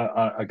one reason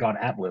I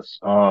got Atlas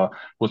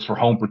was for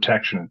home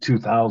protection. In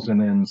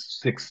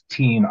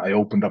 2016, I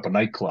opened up a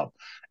nightclub,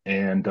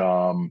 and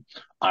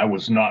I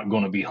was not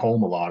going to be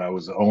home a lot. I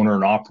was the owner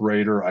and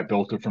operator. I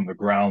built it from the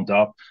ground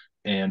up,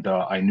 and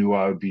I knew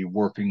I would be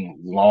working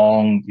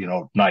long,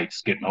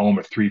 nights, getting home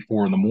at 3,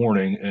 4 in the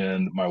morning.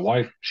 And my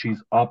wife,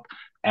 she's up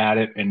at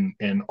it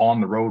and on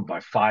the road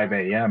by 5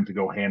 a.m. to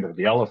go handle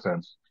the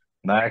elephants.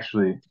 And I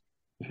actually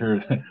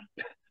hear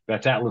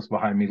that's Atlas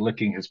behind me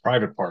licking his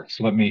private parts.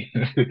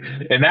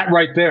 And that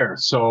right there.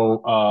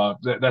 So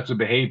that's a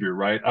behavior,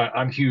 right?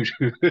 I'm huge.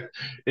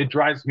 It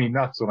drives me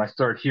nuts when I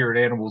start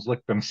hearing animals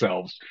lick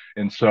themselves.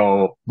 And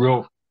so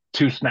real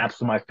 2 snaps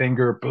to my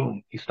finger,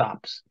 boom, he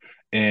stops.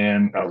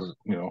 And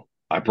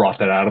I brought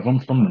that out of him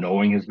from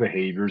knowing his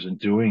behaviors and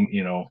doing,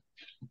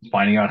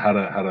 finding out how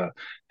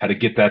to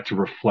get that to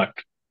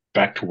reflect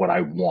back to what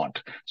I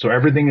want. So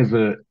everything is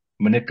a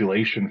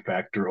manipulation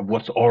factor of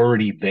what's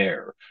already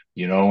there,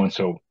 and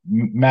so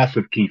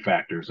massive key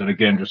factors. And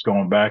again, just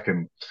going back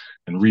and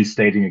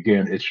restating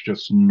again, it's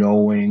just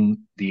knowing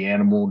the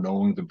animal,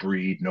 knowing the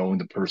breed, knowing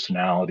the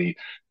personality,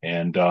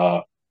 and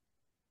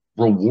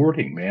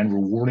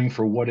rewarding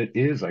for what it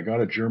is. I got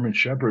a German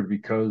Shepherd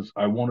because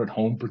I wanted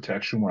home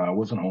protection when I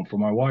wasn't home for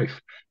my wife,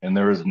 and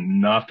there is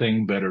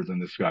nothing better than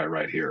this guy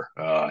right here.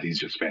 He's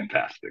just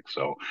fantastic.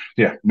 So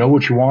yeah, know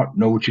what you want,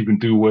 know what you can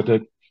do with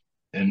it,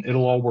 and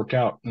it'll all work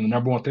out. And the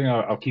number one thing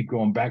I'll keep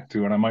going back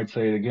to, and I might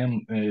say it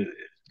again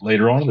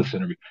later on in this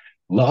interview,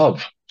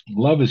 love.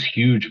 Love is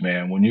huge,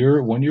 man. When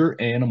your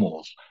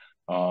animals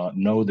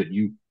know that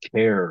you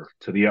care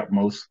to the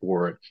utmost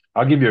for it.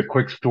 I'll give you a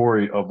quick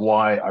story of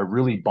why I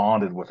really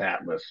bonded with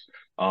Atlas.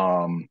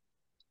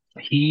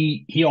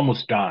 He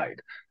almost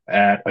died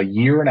at a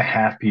year and a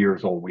half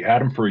years old. We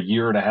had him for a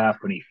year and a half,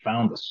 and he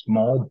found a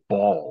small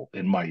ball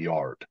in my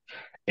yard.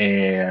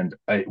 And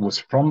it was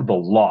from the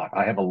lot.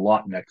 I have a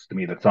lot next to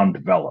me that's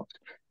undeveloped.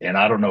 And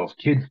I don't know if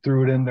kids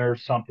threw it in there or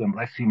something,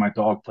 but I see my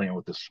dog playing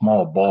with this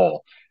small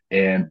ball.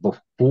 And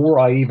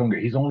before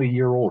he's only a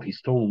year old. He's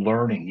still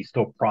learning. He's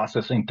still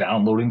processing,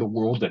 downloading the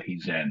world that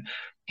he's in.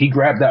 He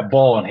grabbed that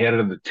ball and had it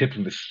at the tip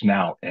of his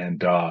snout.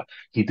 And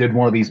he did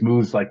one of these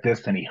moves like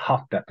this, and he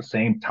huffed at the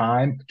same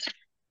time.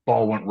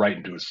 Ball went right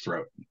into his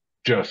throat,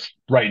 just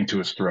right into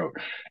his throat.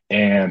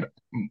 And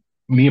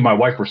me and my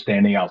wife were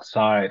standing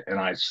outside, and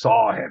I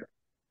saw him.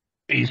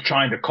 He's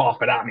trying to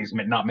cough it out, and he's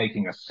not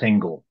making a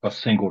single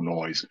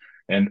noise.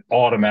 And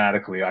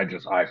automatically, I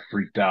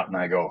freaked out, and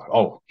I go,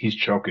 "Oh, he's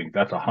choking.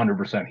 That's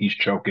 100%. He's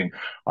choking."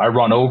 I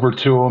run over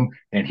to him,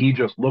 and he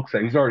just looks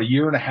at. He's already a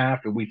year and a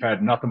half, and we've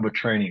had nothing but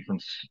training from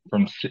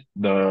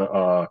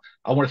the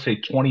I want to say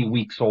 20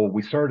 weeks old.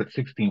 We started at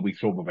 16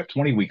 weeks old, but by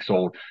 20 weeks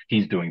old,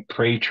 he's doing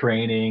prey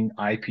training,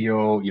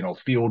 IPO,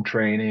 field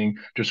training,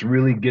 just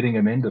really getting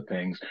him into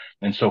things.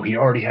 And so he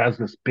already has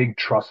this big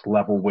trust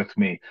level with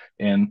me,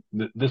 and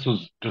this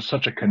was just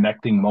such a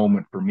connecting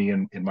moment for me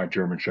and my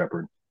German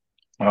Shepherd.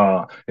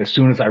 As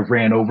soon as I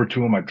ran over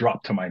to him, I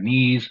dropped to my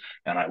knees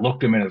and I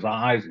looked him in his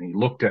eyes, and he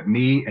looked at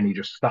me, and he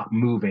just stopped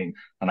moving.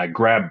 And I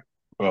grabbed,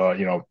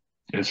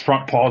 his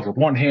front paws with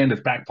one hand,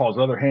 his back paws with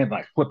the other hand, and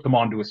I flipped him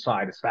onto his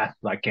side as fast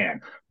as I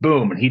can.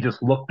 Boom. And he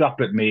just looked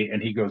up at me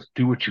and he goes,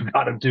 do what you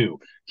got to do.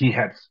 He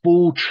had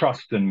full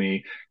trust in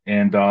me.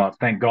 And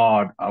thank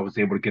God I was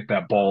able to get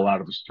that ball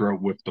out of his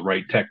throat with the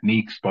right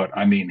techniques. But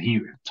I mean,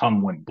 his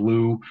tongue went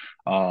blue,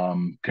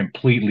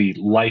 completely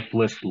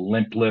lifeless,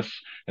 limpless.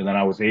 And then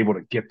I was able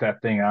to get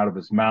that thing out of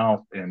his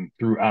mouth and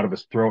through out of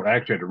his throat. I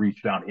actually had to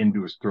reach down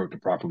into his throat to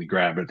properly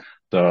grab it.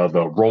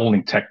 The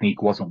rolling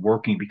technique wasn't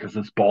working because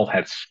this ball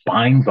had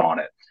spines on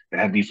it. It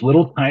had these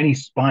little tiny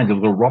spines. It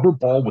was a rubber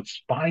ball with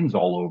spines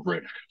all over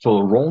it. So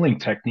the rolling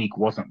technique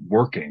wasn't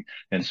working.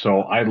 And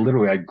so I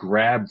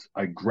grabbed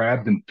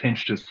and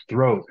pinched his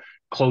throat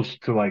close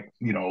to, like,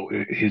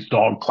 his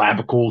dog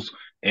clavicles.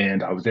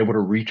 And I was able to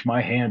reach my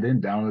hand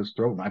in down his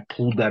throat and I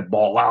pulled that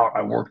ball out.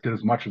 I worked it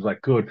as much as I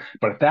could.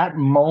 But at that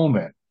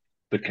moment,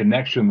 the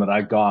connection that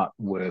I got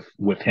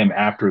with him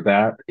after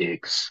that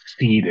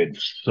exceeded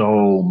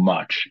so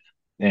much.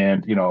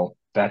 And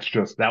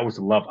that was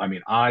love. I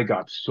mean, I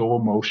got so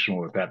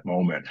emotional at that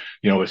moment.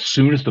 As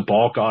soon as the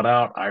ball got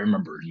out, I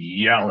remember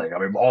yelling. I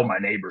mean, all my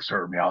neighbors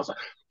heard me. I was like,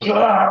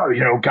 ah,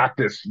 got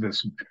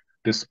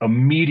this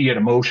immediate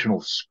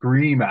emotional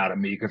scream out of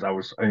me because I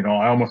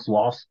almost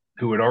lost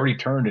who had already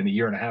turned in a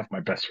year and a half my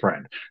best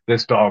friend.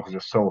 This dog was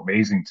just so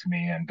amazing to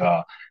me. And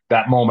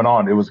that moment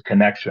on, it was a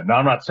connection. Now,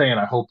 I'm not saying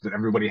I hope that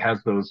everybody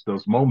has those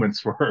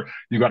moments where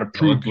you got to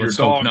prove to your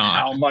dog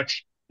how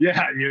much,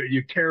 yeah,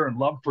 you care and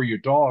love for your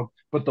dog.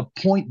 But the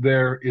point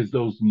there is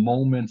those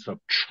moments of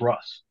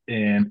trust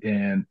and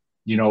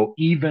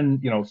even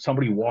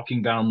somebody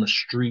walking down the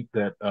street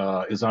that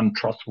is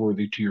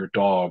untrustworthy to your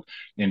dog,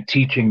 and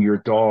teaching your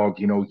dog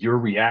your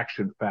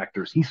reaction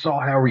factors. He saw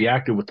how I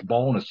reacted with the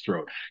ball in his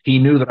throat. He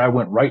knew that I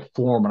went right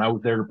for him and I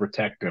was there to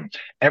protect him.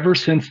 Ever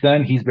since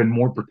then, he's been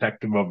more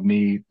protective of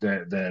me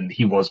than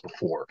he was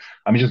before.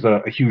 I mean, just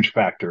a huge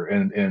factor.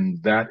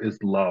 And that is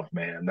love,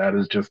 man. That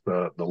is just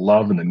the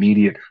love and the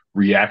immediate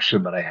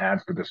reaction that I had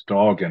for this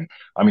dog. And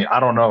I mean, I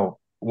don't know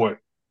what,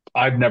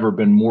 I've never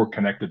been more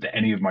connected to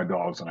any of my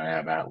dogs than I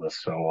have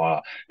Atlas. So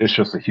it's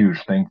just a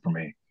huge thing for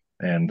me.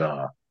 And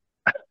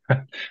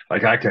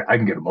like I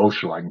can get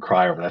emotional. I can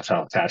cry over. That's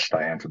how attached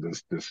I am to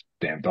this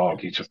damn dog.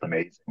 He's just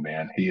amazing,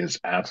 man. He is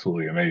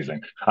absolutely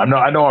amazing. I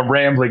know I'm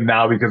rambling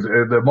now because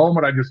the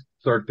moment I just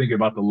start thinking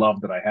about the love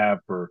that I have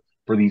for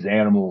these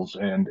animals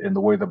and the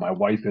way that my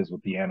wife is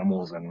with the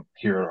animals and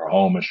here at our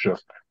home,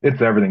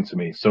 it's everything to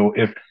me. So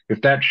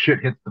if that shit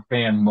hits the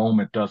fan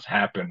moment does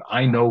happen,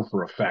 I know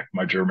for a fact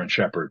my German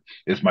Shepherd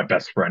is my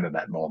best friend in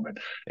that moment,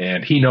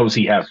 and he knows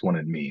he has one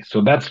in me.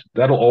 So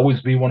that'll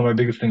always be one of my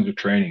biggest things with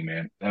training,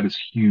 man. That is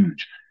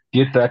huge.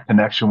 Get that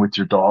connection with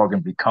your dog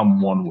and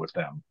become one with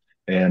them.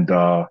 And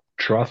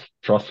trust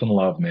and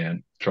love,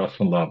 man. Trust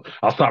and love.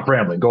 I'll stop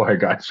rambling. Go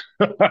ahead, guys.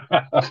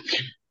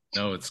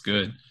 No, it's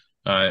good.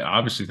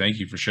 Obviously, thank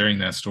you for sharing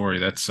that story.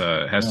 That's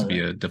has to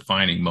be a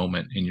defining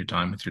moment in your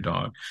time with your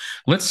dog.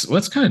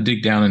 Let's kind of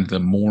dig down into the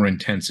more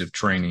intensive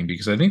training,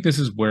 because I think this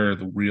is where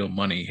the real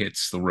money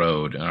hits the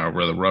road, or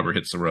where the rubber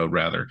hits the road,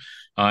 rather.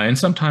 And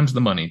sometimes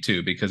the money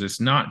too, because it's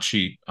not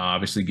cheap,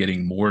 obviously,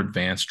 getting more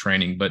advanced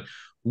training. But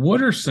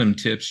what are some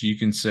tips you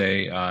can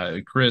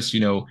say, Chris,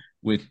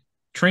 with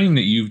training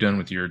that you've done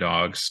with your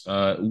dogs,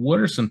 what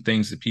are some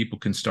things that people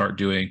can start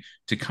doing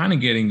to kind of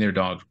getting their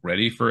dogs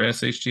ready for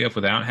SHTF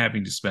without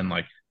having to spend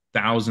like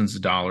thousands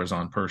of dollars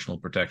on personal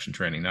protection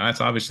training? Now, that's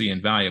obviously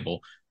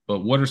invaluable, but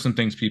what are some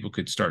things people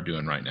could start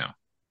doing right now?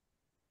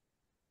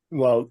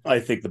 Well, I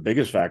think the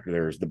biggest factor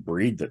there is the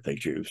breed that they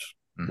choose.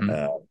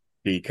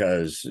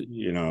 Because,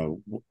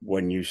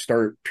 when you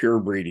start pure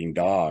breeding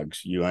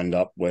dogs, you end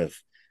up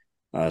with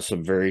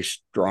some very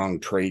strong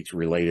traits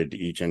related to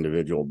each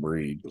individual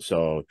breed.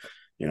 So,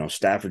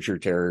 Staffordshire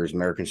Terriers,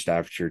 American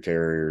Staffordshire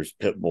Terriers,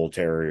 Pit Bull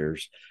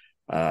Terriers,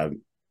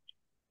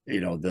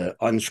 the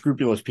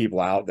unscrupulous people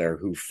out there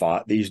who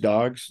fought these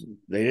dogs,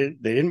 they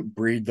didn't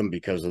breed them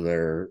because of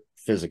their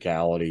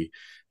physicality,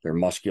 their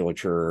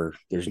musculature.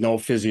 There's no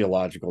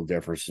physiological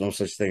difference, no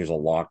such thing as a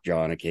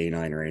lockjaw and a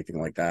canine or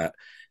anything like that.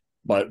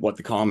 But what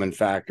the common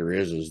factor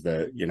is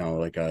that,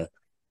 like a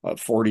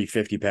 40,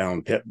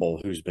 50-pound pit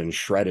bull who's been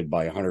shredded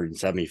by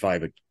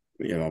 175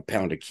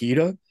 pound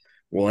Akita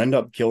will end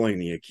up killing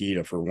the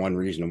Akita for one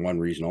reason and one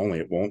reason only.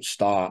 It won't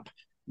stop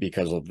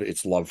because of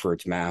its love for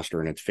its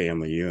master and its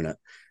family unit.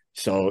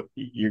 So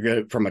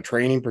from a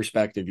training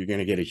perspective, you're going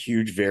to get a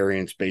huge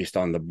variance based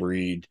on the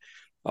breed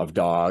of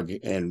dog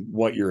and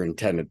what your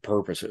intended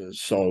purpose is.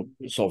 So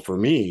for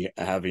me,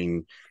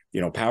 having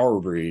power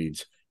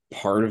breeds,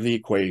 part of the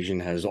equation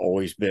has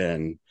always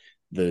been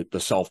the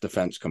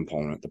self-defense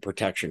component, the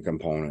protection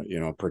component,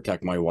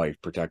 protect my wife,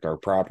 protect our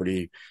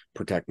property,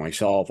 protect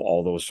myself,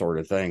 all those sort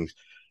of things.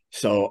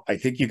 So I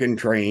think you can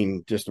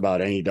train just about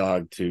any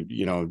dog to,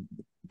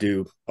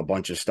 do a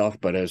bunch of stuff.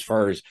 But as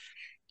far as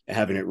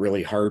having it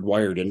really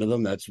hardwired into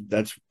them,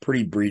 that's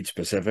pretty breed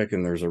specific.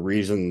 And there's a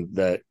reason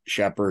that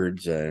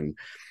shepherds and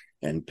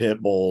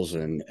pit bulls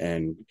and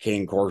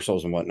cane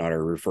corsos and whatnot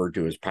are referred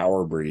to as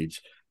power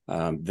breeds.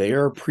 They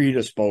are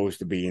predisposed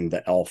to being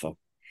the alpha.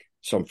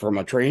 So from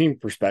a training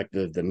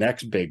perspective, the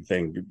next big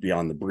thing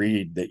beyond the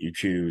breed that you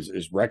choose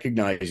is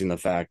recognizing the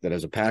fact that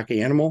as a pack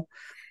animal,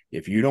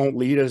 if you don't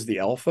lead as the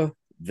alpha,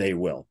 they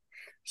will.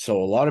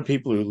 So a lot of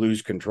people who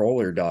lose control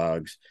of their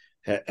dogs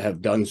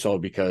have done so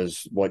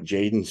because what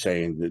Jaeden's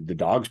saying, the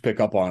dogs pick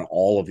up on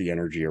all of the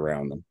energy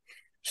around them.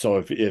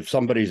 So if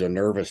somebody's a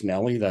nervous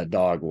Nelly, that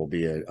dog will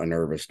be a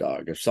nervous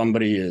dog. If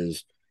somebody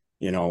is,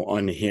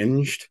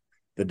 unhinged,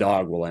 the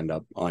dog will end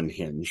up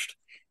unhinged.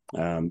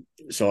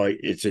 So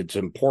it's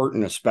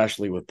important,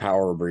 especially with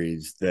power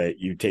breeds, that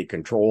you take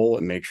control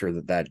and make sure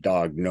that that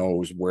dog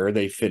knows where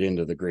they fit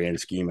into the grand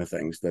scheme of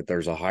things, that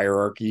there's a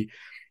hierarchy.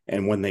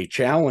 And when they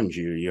challenge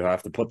you, you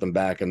have to put them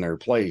back in their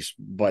place,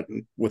 but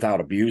without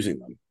abusing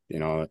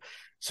them,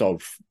 So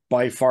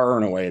by far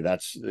and away,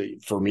 that's,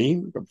 for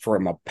me,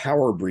 from a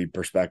power breed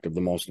perspective,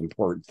 the most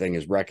important thing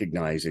is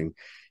recognizing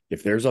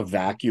if there's a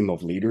vacuum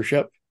of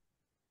leadership,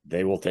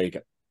 they will take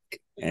it.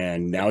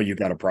 And now you've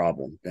got a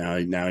problem.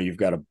 Now you've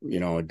got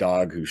a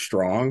dog who's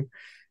strong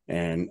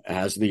and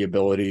has the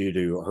ability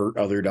to hurt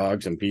other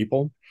dogs and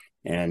people,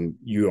 and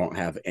you don't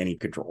have any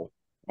control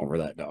over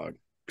that dog.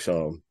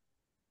 So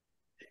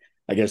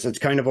I guess it's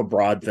kind of a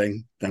broad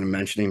thing that I'm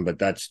mentioning, but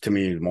that's, to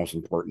me, the most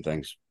important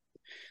things.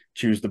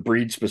 Choose the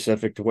breed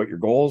specific to what your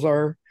goals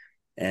are,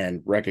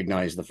 and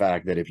recognize the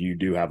fact that if you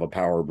do have a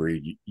power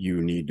breed,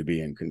 you need to be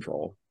in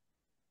control.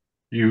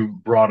 You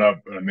brought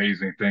up an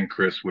amazing thing,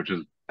 Chris, which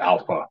is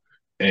alpha,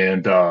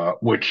 and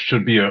which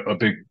should be a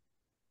big,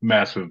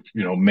 massive,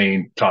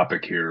 main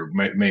topic here,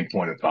 main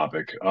point of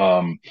topic.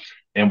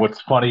 And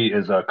what's funny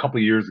is a couple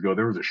of years ago,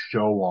 there was a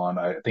show on,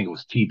 I think it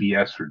was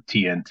TBS or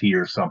TNT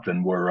or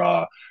something, where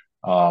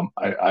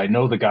I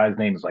know the guy's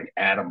name is like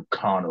Adam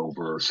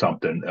Conover or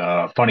something.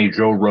 Funny,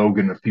 Joe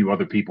Rogan, a few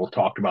other people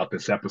talked about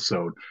this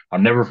episode. I'll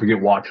never forget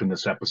watching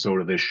this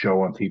episode of this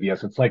show on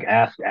TBS. It's like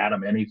Ask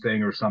Adam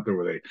Anything or something,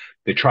 where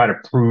they try to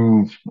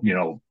prove,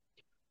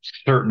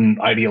 certain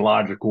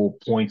ideological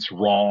points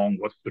wrong.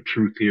 What's the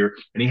truth here?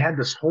 And he had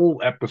this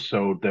whole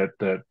episode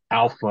that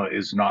alpha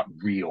is not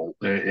real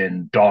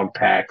in dog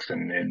packs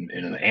and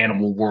in the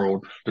animal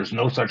world. There's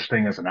no such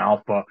thing as an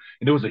alpha.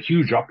 And there was a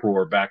huge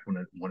uproar back when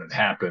it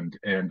happened.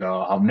 And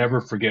I'll never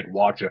forget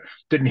watching.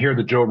 Didn't hear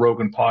the Joe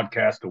Rogan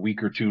podcast a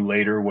week or two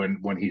later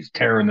when he's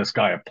tearing this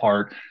guy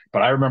apart.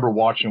 But I remember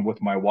watching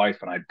with my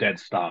wife, and I dead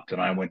stopped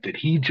and I went, did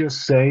he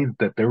just say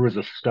that there was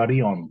a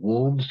study on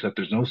wolves that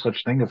there's no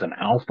such thing as an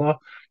alpha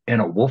in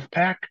a wolf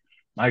pack?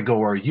 I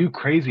go, are you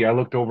crazy? I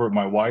looked over at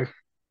my wife,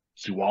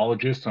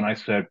 zoologist, and I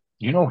said,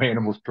 you know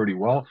animals pretty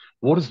well.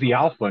 What is the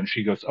alpha? And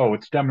she goes, oh,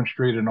 it's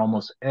demonstrated in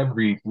almost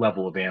every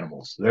level of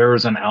animals. There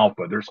is an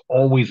alpha. There's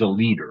always a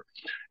leader.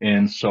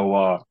 And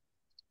so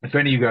if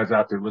any of you guys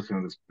out there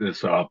listening to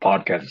this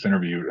podcast, this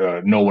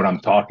interview, know what I'm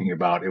talking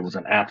about, it was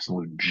an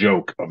absolute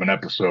joke of an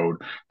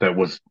episode that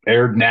was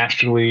aired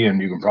nationally,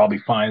 and you can probably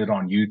find it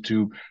on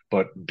YouTube.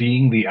 But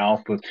being the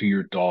alpha to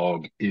your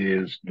dog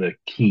is the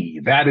key.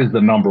 That is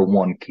the number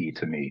one key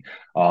to me.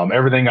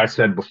 Everything I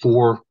said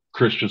before,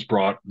 Chris just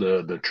brought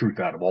the truth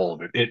out of all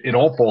of it. It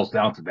all falls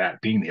down to that,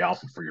 being the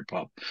alpha for your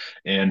pup.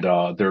 And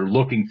they're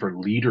looking for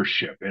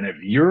leadership. And if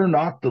you're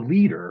not the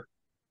leader,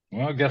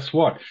 well, guess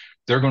what?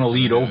 They're going to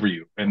lead over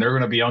you, and they're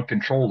going to be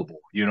uncontrollable.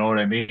 You know what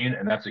I mean?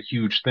 And that's a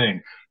huge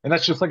thing. And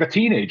that's just like a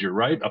teenager,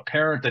 right? A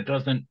parent that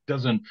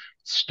doesn't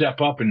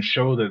step up and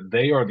show that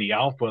they are the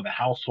alpha of the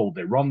household.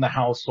 They run the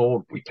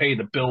household. We pay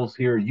the bills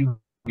here. You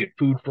get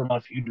food from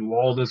us. You do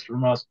all this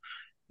from us.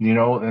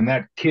 And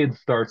that kid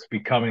starts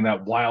becoming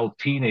that wild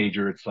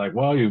teenager. It's like,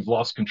 well, you've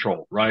lost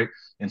control, right?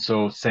 And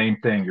so same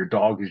thing, your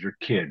dog is your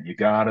kid. You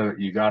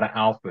gotta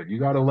alpha it. You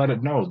gotta let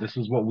it know this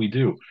is what we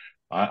do.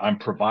 I'm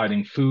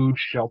providing food,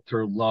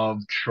 shelter, love,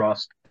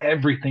 trust,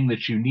 everything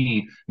that you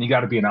need. And you got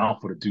to be an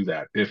alpha to do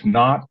that. If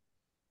not,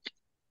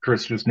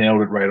 Chris just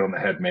nailed it right on the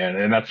head, man.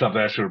 And that's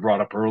something I should have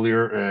brought up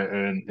earlier.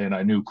 And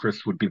I knew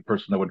Chris would be the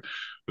person that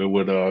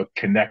would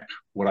connect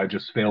what I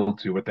just failed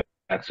to with that.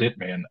 That's it,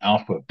 man.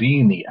 Alpha,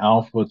 being the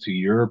alpha to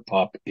your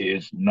pup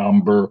is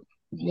number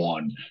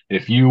one.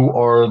 If you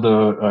are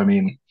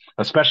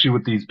especially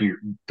with the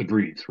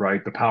breeds,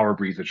 right? The power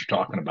breeds that you're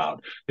talking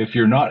about. If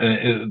you're not,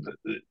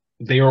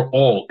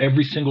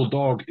 every single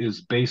dog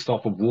is based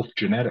off of wolf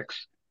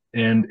genetics.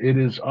 And it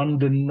is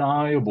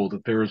undeniable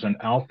that there is an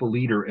alpha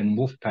leader in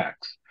wolf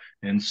packs.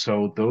 And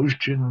so those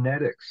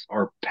genetics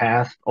are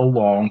passed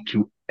along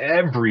to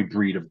every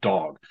breed of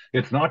dog.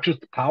 It's not just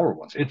the power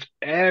ones, it's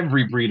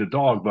every breed of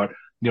dog. But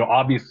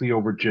obviously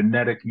over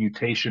genetic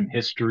mutation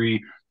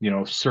history,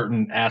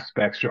 certain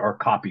aspects are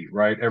copied,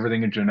 right?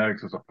 Everything in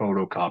genetics is a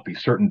photocopy.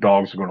 Certain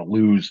dogs are going to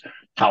lose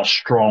how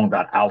strong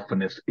that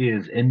alphaness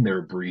is in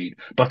their breed,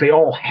 but they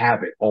all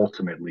have it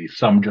ultimately,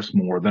 some just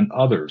more than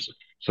others.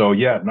 So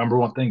yeah, number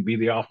one thing, be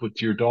the alpha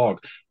to your dog.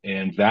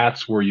 And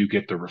that's where you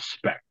get the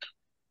respect.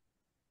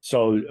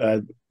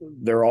 So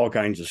there are all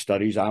kinds of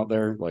studies out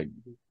there, like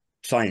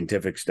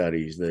scientific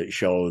studies that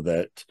show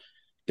that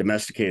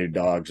domesticated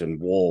dogs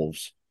and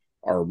wolves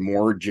are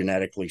more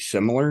genetically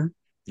similar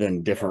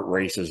than different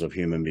races of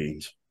human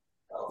beings.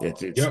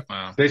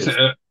 They say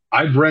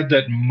I've read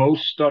that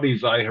most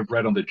studies I have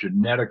read on the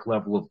genetic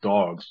level of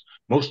dogs,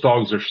 most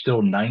dogs are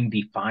still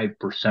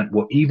 95%.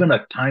 Well, even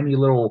a tiny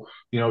little,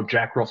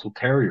 Jack Russell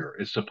Terrier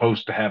is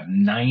supposed to have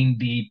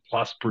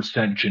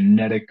 90+%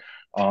 genetic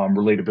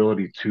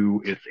relatability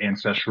to its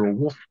ancestral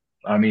wolf.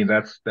 I mean,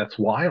 that's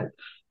wild.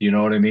 You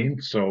know what I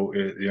mean? So,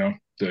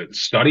 the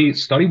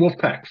study wolf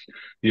packs.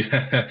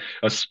 Yeah,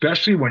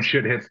 especially when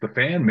shit hits the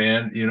fan,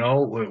 man.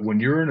 When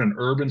you're in an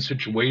urban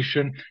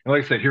situation, and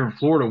like I said, here in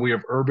Florida, we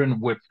have urban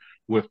with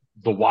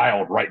the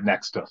wild right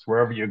next to us.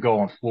 Wherever you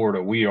go in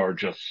Florida, we are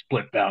just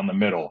split down the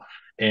middle.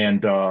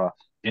 And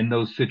in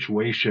those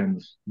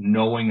situations,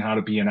 knowing how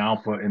to be an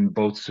alpha in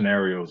both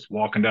scenarios,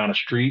 walking down a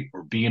street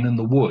or being in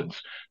the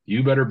woods,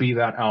 you better be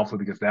that alpha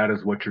because that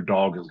is what your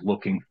dog is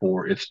looking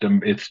for. It's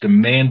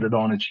demanded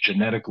on its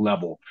genetic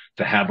level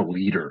to have a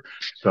leader.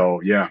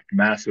 So yeah,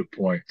 massive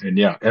point. And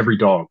yeah, every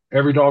dog is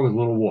a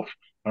little wolf.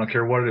 I don't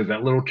care what it is.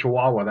 That little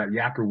Chihuahua, that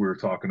Yacker we were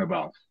talking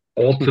about,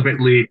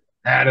 ultimately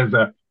that is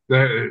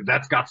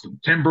that's got some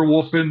timber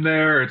wolf in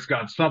there. It's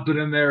got something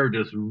in there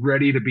just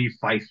ready to be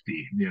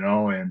feisty,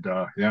 and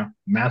yeah,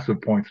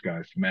 massive points,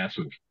 guys.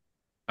 Massive.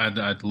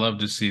 I'd love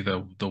to see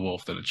the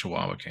wolf that a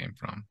Chihuahua came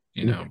from,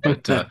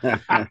 but to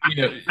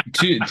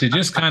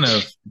just kind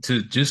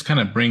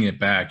of bring it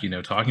back,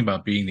 talking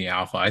about being the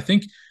alpha. I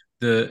think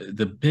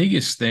the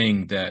biggest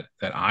thing that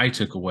I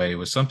took away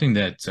was something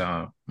that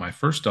my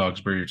first dog's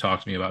breeder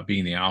talked to me about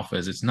being the alpha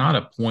is it's not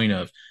a point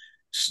of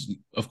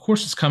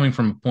course it's coming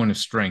from a point of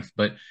strength,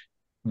 but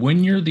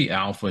when you're the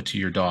alpha to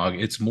your dog,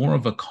 it's more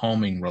of a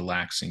calming,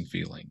 relaxing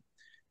feeling.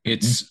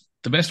 It's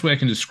the best way I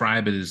can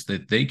describe it is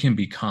that they can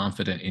be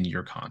confident in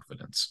your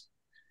confidence.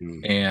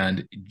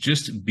 And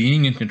just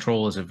being in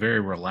control is a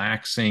very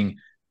relaxing,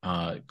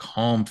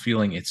 calm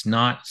feeling. It's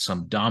not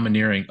some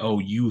domineering, oh,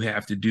 you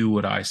have to do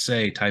what I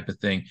say type of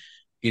thing.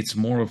 It's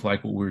more of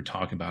like what we were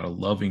talking about, a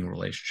loving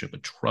relationship,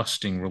 a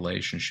trusting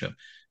relationship,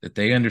 that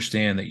they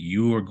understand that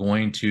you are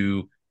going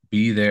to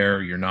be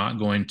there. You're not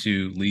going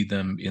to lead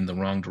them in the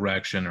wrong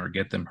direction or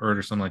get them hurt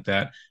or something like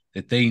that,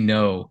 that they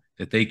know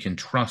that they can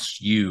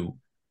trust you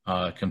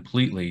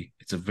completely.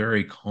 It's a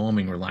very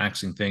calming,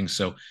 relaxing thing.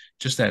 So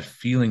just that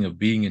feeling of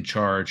being in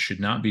charge should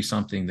not be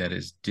something that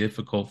is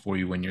difficult for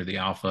you when you're the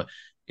alpha.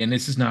 And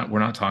this is not, we're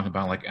not talking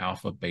about like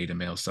alpha, beta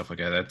male, stuff like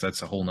that.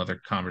 That's a whole nother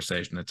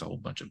conversation. That's a whole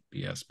bunch of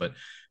BS. But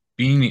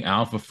being the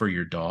alpha for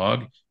your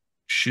dog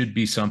should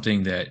be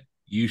something that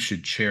you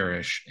should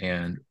cherish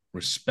and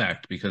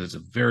respect because it's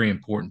a very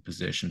important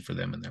position for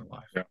them in their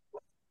life. Yeah.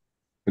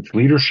 It's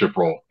leadership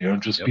role,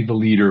 just be the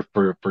leader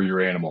for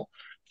your animal.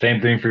 Same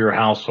thing for your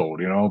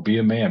household, be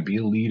a man, be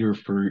a leader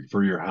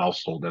for your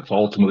household. That's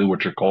ultimately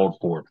what you're called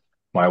for.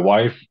 My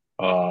wife,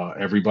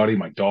 everybody,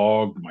 my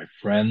dog, my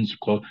friends,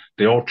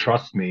 they all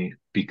trust me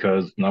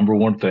because number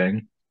one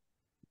thing,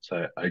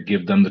 I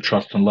give them the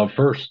trust and love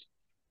first.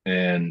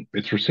 And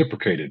it's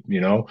reciprocated,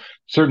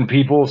 certain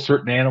people,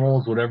 certain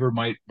animals, whatever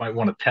might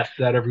want to test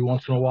that every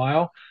once in a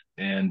while.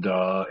 And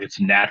it's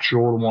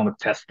natural to want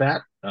to test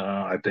that.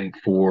 I think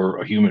for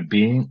a human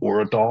being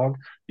or a dog,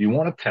 you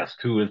want to test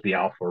who is the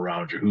alpha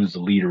around you, who's the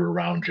leader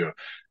around you.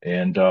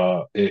 And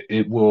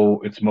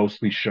it's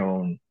mostly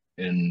shown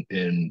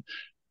in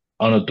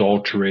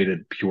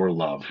unadulterated, pure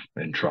love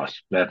and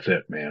trust. That's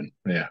it, man.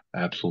 Yeah,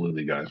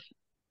 absolutely, guys.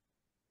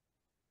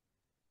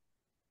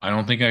 I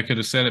don't think I could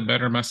have said it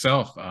better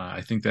myself.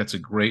 I think that's a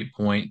great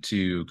point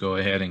to go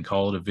ahead and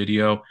call it a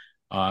video.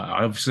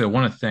 Obviously, I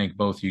want to thank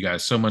both you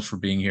guys so much for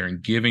being here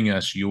and giving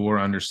us your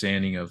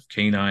understanding of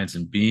canines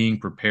and being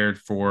prepared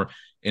for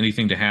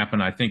anything to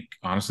happen. I think,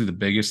 honestly, the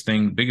biggest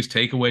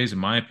takeaways, in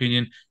my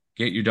opinion,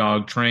 get your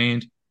dog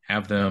trained,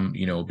 have them,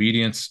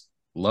 obedience,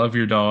 love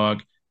your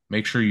dog,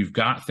 make sure you've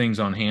got things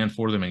on hand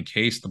for them in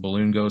case the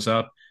balloon goes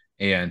up,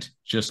 and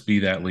just be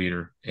that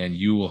leader. And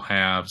you will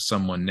have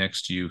someone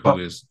next to you who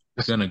is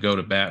going to go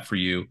to bat for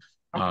you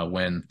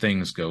when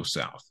things go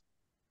south.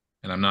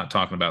 And I'm not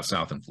talking about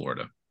south in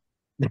Florida.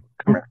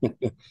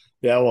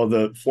 Yeah,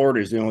 well,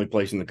 Florida is the only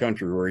place in the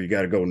country where you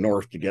got to go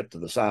north to get to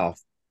the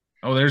south.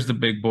 Oh, there's the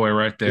big boy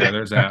right there.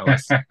 There's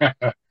Atlas.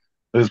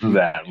 This is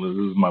Atlas.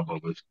 This is my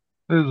Bubba's.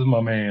 This is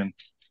my man.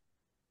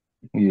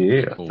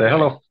 Yeah. Say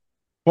hello.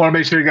 Want to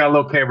make sure you got a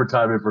little camera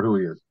time in for who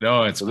he is.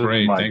 No, it's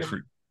great.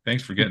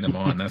 Thanks for getting him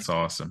on. That's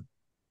awesome.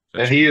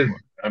 And he is.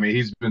 I mean,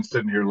 he's been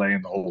sitting here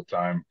laying the whole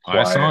time.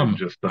 I saw him.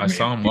 I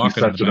saw him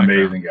walking. He's such an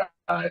amazing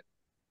guy.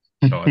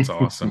 Oh, it's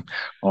awesome.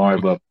 All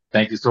right, bub.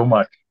 Thank you so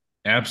much.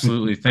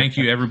 Absolutely. Thank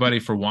you, everybody,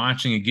 for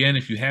watching. Again,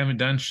 if you haven't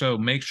done so,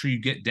 make sure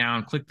you get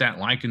down, click that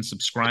like and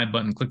subscribe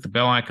button, click the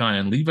bell icon,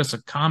 and leave us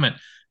a comment.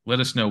 Let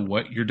us know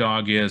what your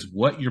dog is,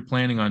 what you're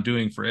planning on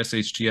doing for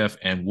SHTF,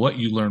 and what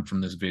you learned from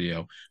this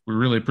video. We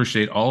really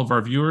appreciate all of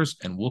our viewers,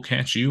 and we'll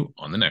catch you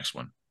on the next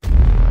one.